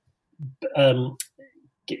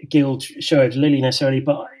gild Shoaib's lily necessarily,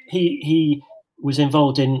 but he was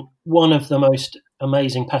involved in one of the most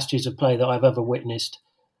amazing passages of play that I've ever witnessed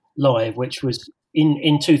live, which was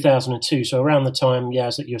in 2002. So around the time,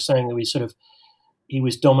 Yaz, that you're saying that he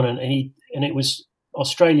was dominant, and it was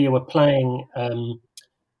Australia were playing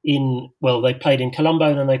they played in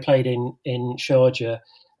Colombo, then they played in Sharjah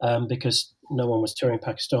because no one was touring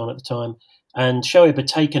Pakistan at the time. And Shoaib had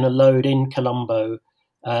taken a load in Colombo,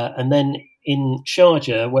 and then in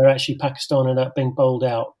Sharjah, where actually Pakistan ended up being bowled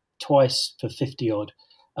out twice for 50 odd.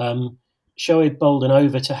 Shoaib bowled an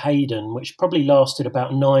over to Hayden, which probably lasted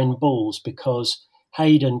about 9 balls because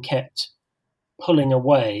Hayden kept pulling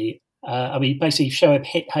away. Basically Shoaib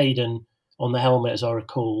hit Hayden on the helmet, as I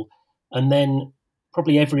recall, and then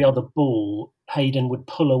probably every other ball, Hayden would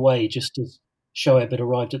pull away just as Shoaib had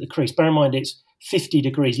arrived at the crease. Bear in mind, it's 50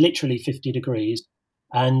 degrees, literally 50 degrees.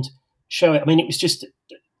 And Shoaib,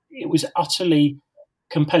 it was utterly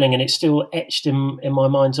compelling, and it's still etched in my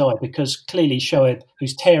mind's eye, because clearly Shoaib,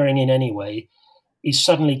 who's tearing in anyway, is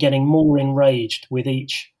suddenly getting more enraged with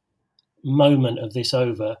each moment of this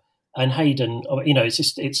over. And Hayden,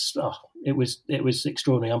 it was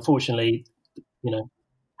extraordinary. Unfortunately,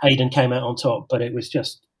 Hayden came out on top, but it was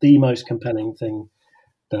just the most compelling thing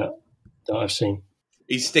that I've seen.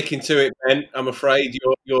 He's sticking to it, Ben. I'm afraid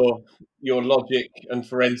your logic and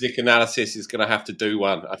forensic analysis is going to have to do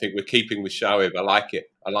one. I think we're keeping with Shoaib. I like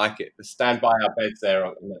it. Let's stand by our beds there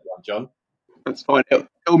on that one, John. That's fine.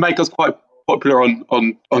 It'll make us quite popular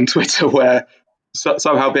on Twitter, where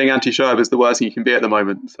somehow being anti-Shoaib is the worst thing you can be at the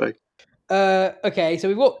moment. So, okay, so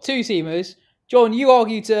we've got 2 seamers. John, you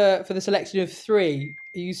argued for the selection of 3.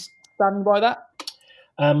 Are you standing by that?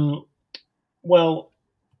 Well,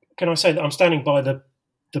 can I say that I'm standing by the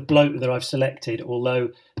bloke that I've selected, although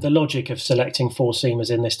the logic of selecting 4 seamers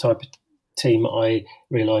in this type of team, I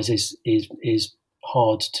realise is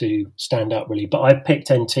hard to stand up, really. But I picked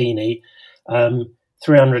Ntini,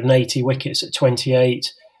 380 wickets at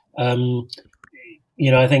 28.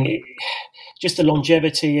 I think just the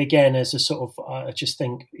longevity, again, as a sort of, I just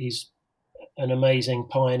think he's an amazing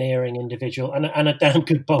pioneering individual and a damn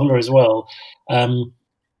good bowler as well,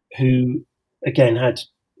 who, again, had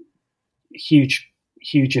huge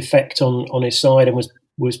effect on his side and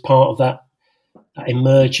was part of that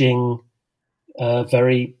emerging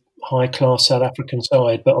very high-class South African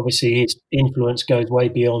side, but obviously his influence goes way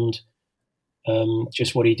beyond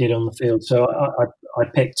just what he did on the field. So I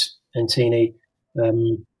picked Ntini,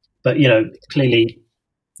 but clearly,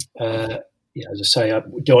 as I say,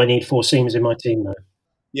 do I need four seamers in my team now?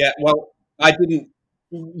 Yeah, well,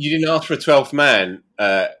 you didn't ask for a 12th man,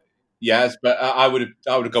 Yaz, but I would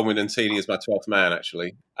have gone with Ntini as my 12th man,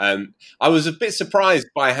 actually. I was a bit surprised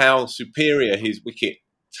by how superior his wicket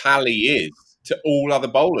tally is to all other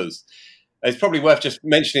bowlers. It's probably worth just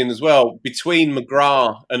mentioning as well, between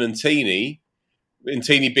McGrath and Ntini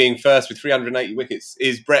being first with 380 wickets,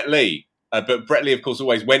 is Brett Lee. But Brett Lee, of course,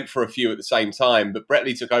 always went for a few at the same time. But Brett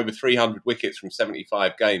Lee took over 300 wickets from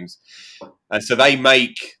 75 games. And so they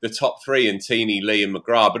make the top three, Ntini, Lee and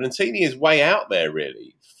McGrath. But Ntini is way out there,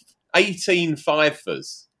 really. 18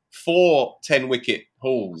 fifers, 4 10-wicket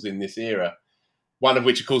hauls in this era. One of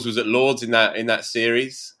which, of course, was at Lord's in that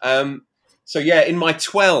series. So, yeah, in my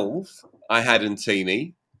 12, I had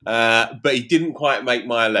Ntini. But he didn't quite make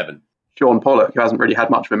my 11. Shaun Pollock, who hasn't really had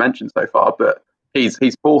much of a mention so far, but he's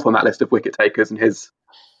fourth on that list of wicket takers, and his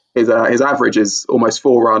average is almost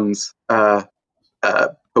 4 runs per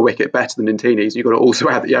wicket better than Ntini's. You've got to also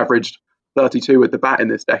add that he averaged 32 with the bat in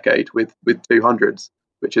this decade with 200s,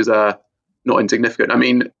 which is not insignificant. I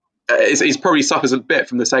mean, he's probably suffers a bit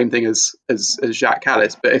from the same thing as Jacques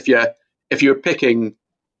Kallis, but if you're picking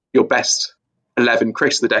your best 11 Test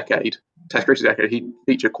cricket of the decade, he'd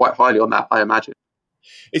feature quite highly on that, I imagine.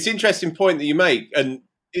 It's an interesting point that you make, and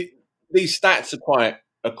these stats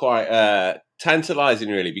are quite tantalising,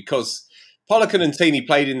 really, because Pollock and Ntini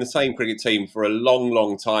played in the same cricket team for a long,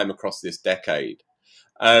 long time across this decade,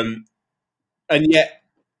 and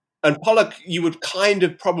Pollock, you would kind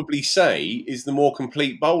of probably say, is the more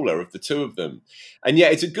complete bowler of the two of them, and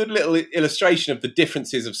yet it's a good little illustration of the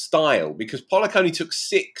differences of style, because Pollock only took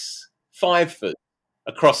 6 5-foot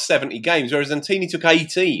across 70 games, whereas Ntini took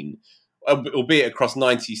 18. Albeit across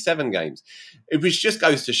 97 games. It just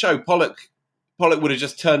goes to show Pollock would have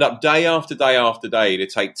just turned up day after day after day to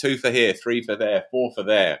take 2 for here, 3 for there, 4 for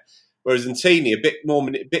there. Whereas Ntini, a bit more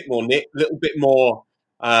nit, a little bit more,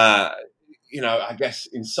 I guess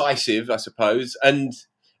incisive, I suppose, and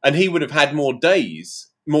he would have had more days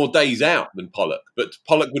out than Pollock. But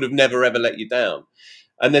Pollock would have never ever let you down.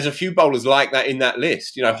 And there's a few bowlers like that in that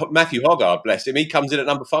list. Matthew Hoggard, bless him, he comes in at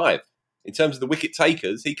number 5. In terms of the wicket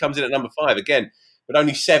takers, he comes in at number 5 again, but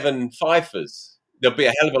only 7 fifers. There'll be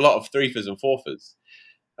a hell of a lot of 3-fers and 4-fers,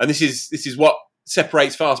 and this is what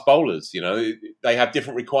separates fast bowlers. They have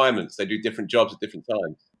different requirements. They do different jobs at different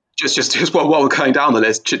times. Just while we're going down the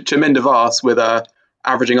list, Chaminda Vaas with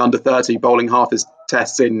averaging under 30, bowling half his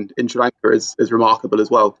tests in Sri Lanka is remarkable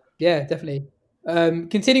as well. Yeah, definitely.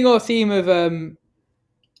 Continuing our theme of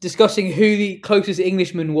discussing who the closest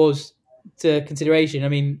Englishman was to consideration. I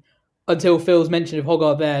mean, until Phil's mention of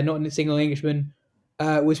Hoggard there, not a single Englishman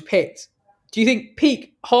was picked. Do you think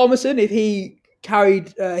peak Harmison, if he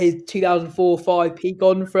carried his 2004-05 peak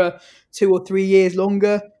on for 2 or 3 years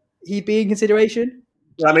longer, he'd be in consideration?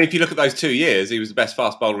 I mean, if you look at those 2 years, he was the best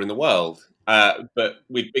fast bowler in the world. But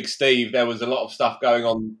with Big Steve, there was a lot of stuff going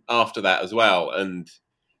on after that as well. And,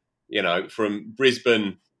 from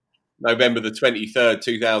Brisbane, November the 23rd,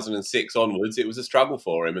 2006 onwards, it was a struggle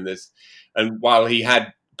for him. And while he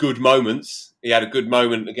had good moments, he had a good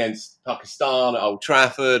moment against Pakistan at Old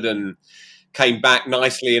Trafford and came back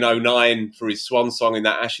nicely in 2009 for his swan song in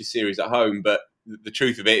that Ashes series at home. But the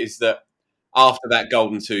truth of it is that after that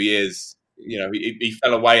golden 2 years, he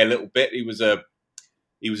fell away a little bit. He was a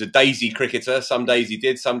daisy cricketer. Some days he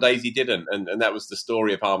did, some days he didn't, and that was the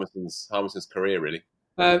story of Harmison's career, really.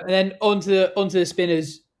 And then onto the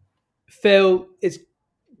spinners. Phil, it's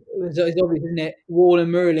obvious, isn't it? Warne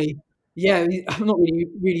and Murali. Yeah, I'm not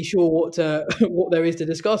really sure what there is to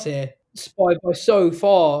discuss here. By so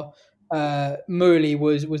far, Murali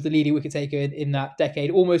was the leading wicket taker in that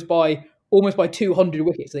decade, almost by 200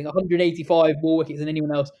 wickets. I think 185 more wickets than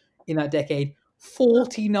anyone else in that decade.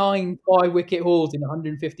 49 5-wicket hauls in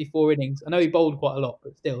 154 innings. I know he bowled quite a lot,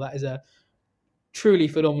 but still, that is a truly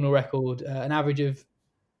phenomenal record. An average of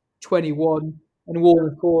 21, and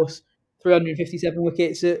Warne, of course, 357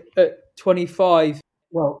 wickets at 25.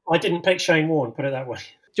 Well, I didn't pick Shane Warne, put it that way.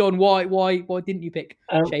 John, why didn't you pick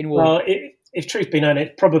Shane Warne? Well, if truth be known,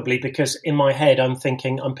 it's probably because in my head I'm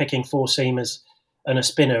thinking I'm picking 4 seamers and a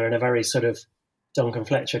spinner in a very sort of Duncan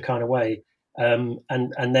Fletcher kind of way. And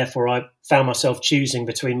therefore I found myself choosing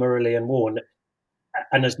between Murali and Warne.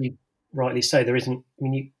 And as you rightly say, there isn't,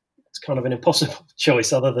 it's kind of an impossible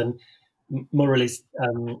choice other than Murali's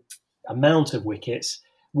amount of wickets.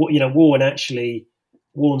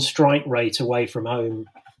 Warne's strike rate away from home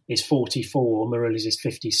is 44, Murali's is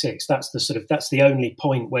 56. That's the only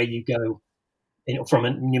point where you go, from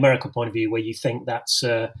a numerical point of view, where you think that's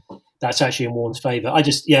actually in Warne's favour.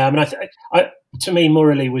 To me,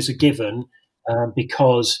 Murali was a given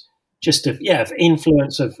because just of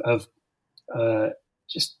influence of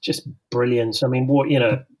just brilliance. I mean,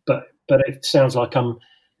 but it sounds like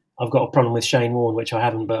I've got a problem with Shane Warne, which I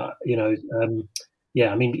haven't. But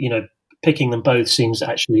picking them both seems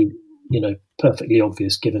actually perfectly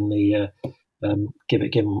obvious given the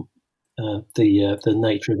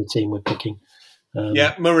nature of the team we're picking.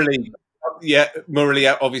 Murali,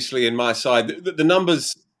 obviously in my side. The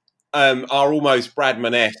numbers are almost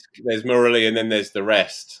Bradman-esque. There's Murali and then there's the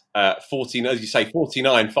rest. 14, as you say,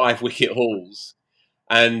 49 5-wicket hauls.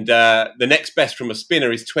 And the next best from a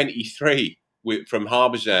spinner is 23 from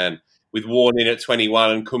Harbhajan, with Warne in at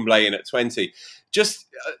 21 and Kumble in at 20. Just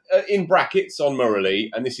in brackets on Murali,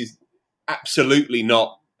 and this is absolutely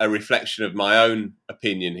not a reflection of my own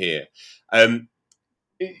opinion here.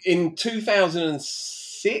 In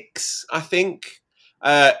 2006, I think,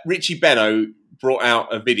 Richie Benaud brought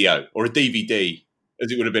out a video, or a DVD,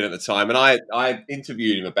 as it would have been at the time, and I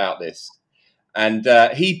interviewed him about this. And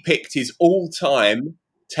he picked his all-time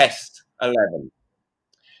Test 11.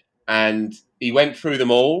 And he went through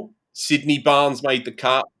them all. Sidney Barnes made the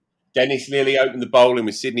cut. Dennis Lilly opened the bowling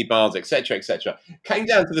with Sidney Barnes, etc., etc. Came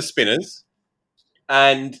down to the spinners,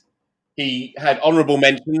 and he had honourable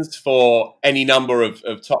mentions for any number of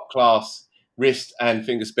top-class wrist and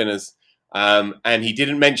finger spinners. And he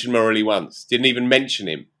didn't mention Murali once, didn't even mention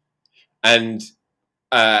him. And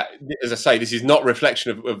as I say, this is not a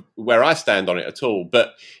reflection of where I stand on it at all.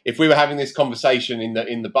 But if we were having this conversation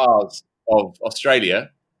in the bars of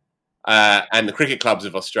Australia and the cricket clubs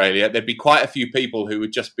of Australia, there'd be quite a few people who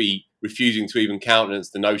would just be refusing to even countenance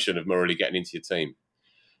the notion of Murali getting into your team.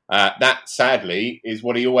 That, sadly, is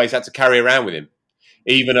what he always had to carry around with him.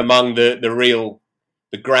 Even among the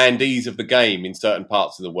grandees of the game in certain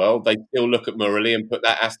parts of the world, they still look at Murali and put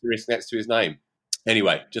that asterisk next to his name.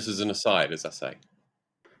 Anyway, just as an aside, as I say.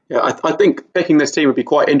 Yeah, I think picking this team would be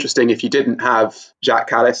quite interesting if you didn't have Jacques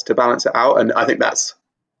Kallis to balance it out. And I think that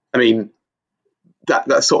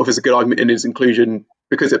sort of is a good argument in his inclusion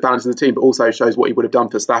because it balances the team, but also shows what he would have done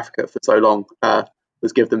for South Africa for so long,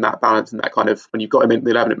 was give them that balance and that kind of, when you've got him in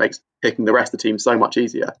the 11, it makes picking the rest of the team so much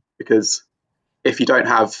easier. Because if you don't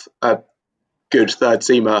have a good third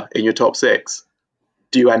seamer in your top six,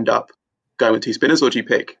 do you end up going with two spinners or do you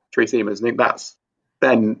pick three seamers? I think that's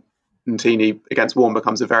then Ntini against Warne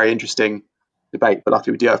becomes a very interesting debate, but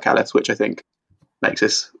luckily we do have Kallis, which I think makes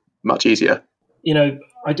this much easier.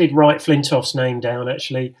 I did write Flintoff's name down,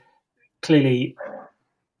 actually. Clearly,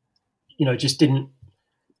 just didn't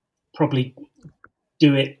probably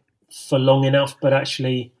do it for long enough, but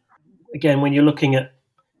actually, again, when you're looking at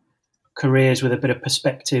careers with a bit of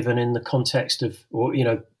perspective and in the context of, or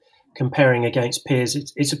comparing against peers,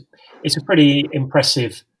 it's a pretty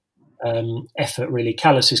impressive effort, really.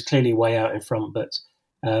 Kallis is clearly way out in front, but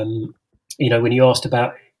when you asked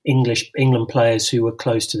about England players who were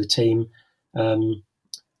close to the team, I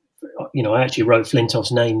actually wrote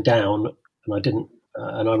Flintoff's name down, and I didn't,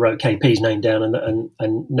 and I wrote KP's name down,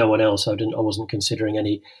 and no one else. I wasn't considering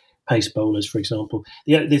any pace bowlers, for example.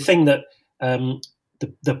 The thing that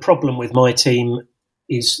the problem with my team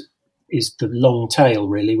is the long tail,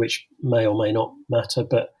 really, which may or may not matter,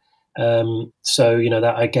 but.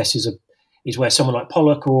 That I guess is where someone like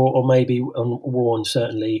Pollock or maybe Warne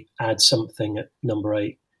certainly adds something at number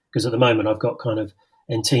 8, because at the moment I've got kind of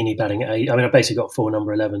Ntini batting at 8. I mean, I've basically got 4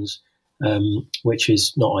 number 11s, which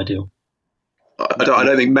is not ideal. I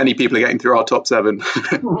don't think many people are getting through our top 7.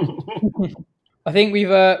 I think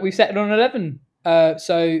we've settled on 11.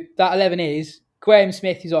 So that 11 is Graham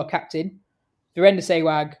Smith, who's our captain, Virender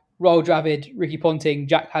Sehwag, Rahul Dravid, Ricky Ponting,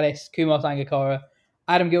 Jacques Kallis, Kumar Sangakkara,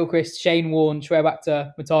 Adam Gilchrist, Shane Warne, Shoaib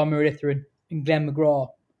Akhtar, Matar Muralitharan, and Glenn McGrath.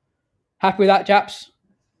 Happy with that, chaps?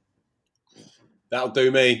 That'll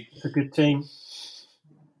do me. It's a good team.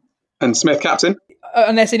 And Smith captain?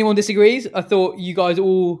 Unless anyone disagrees, I thought you guys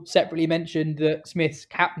all separately mentioned that Smith's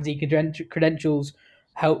captaincy credentials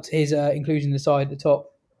helped his inclusion in the side at the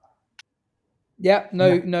top. Yeah,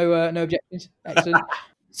 no objections. Excellent.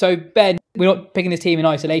 So, Ben, we're not picking this team in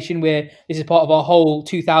isolation. This is part of our whole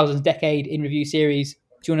 2000s decade in review series.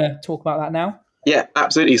 Do you want to talk about that now? Yeah,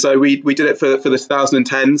 absolutely. So we did it for the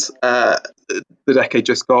 2010s, the decade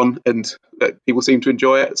just gone, and people seem to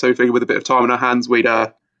enjoy it. So we figured with a bit of time on our hands, we'd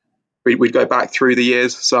go back through the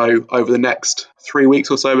years. So over the next 3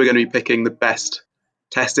 weeks or so, we're going to be picking the best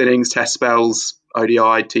test innings, test spells,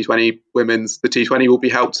 ODI, T20, women's. The T20 will be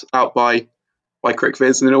helped out by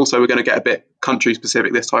CricViz, and then also we're going to get a bit country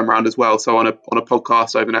specific this time around as well. So on a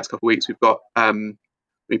podcast over the next couple of weeks, we've got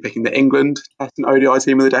we're picking the England Test and ODI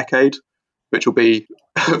team of the decade, which will be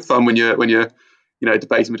fun when you're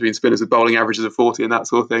debating between spinners with bowling averages of 40 and that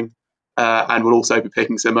sort of thing. And we'll also be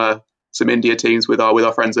picking some India teams with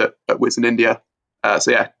our friends at Wisden India.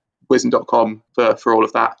 So yeah, wisden.com for all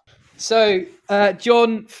of that. So,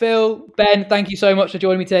 John, Phil, Ben, thank you so much for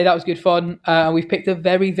joining me today. That was good fun. And we've picked a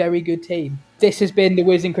very, very good team. This has been the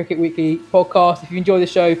Wisden Cricket Weekly podcast. If you enjoy the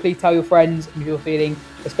show, please tell your friends. And if you're feeling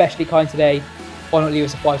especially kind today, why not leave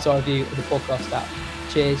us a 5-star review of the podcast app.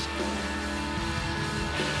 Cheers.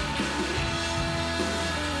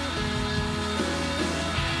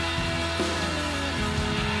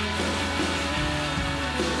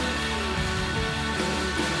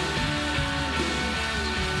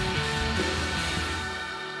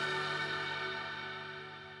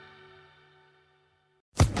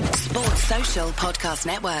 Social Podcast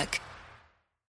Network.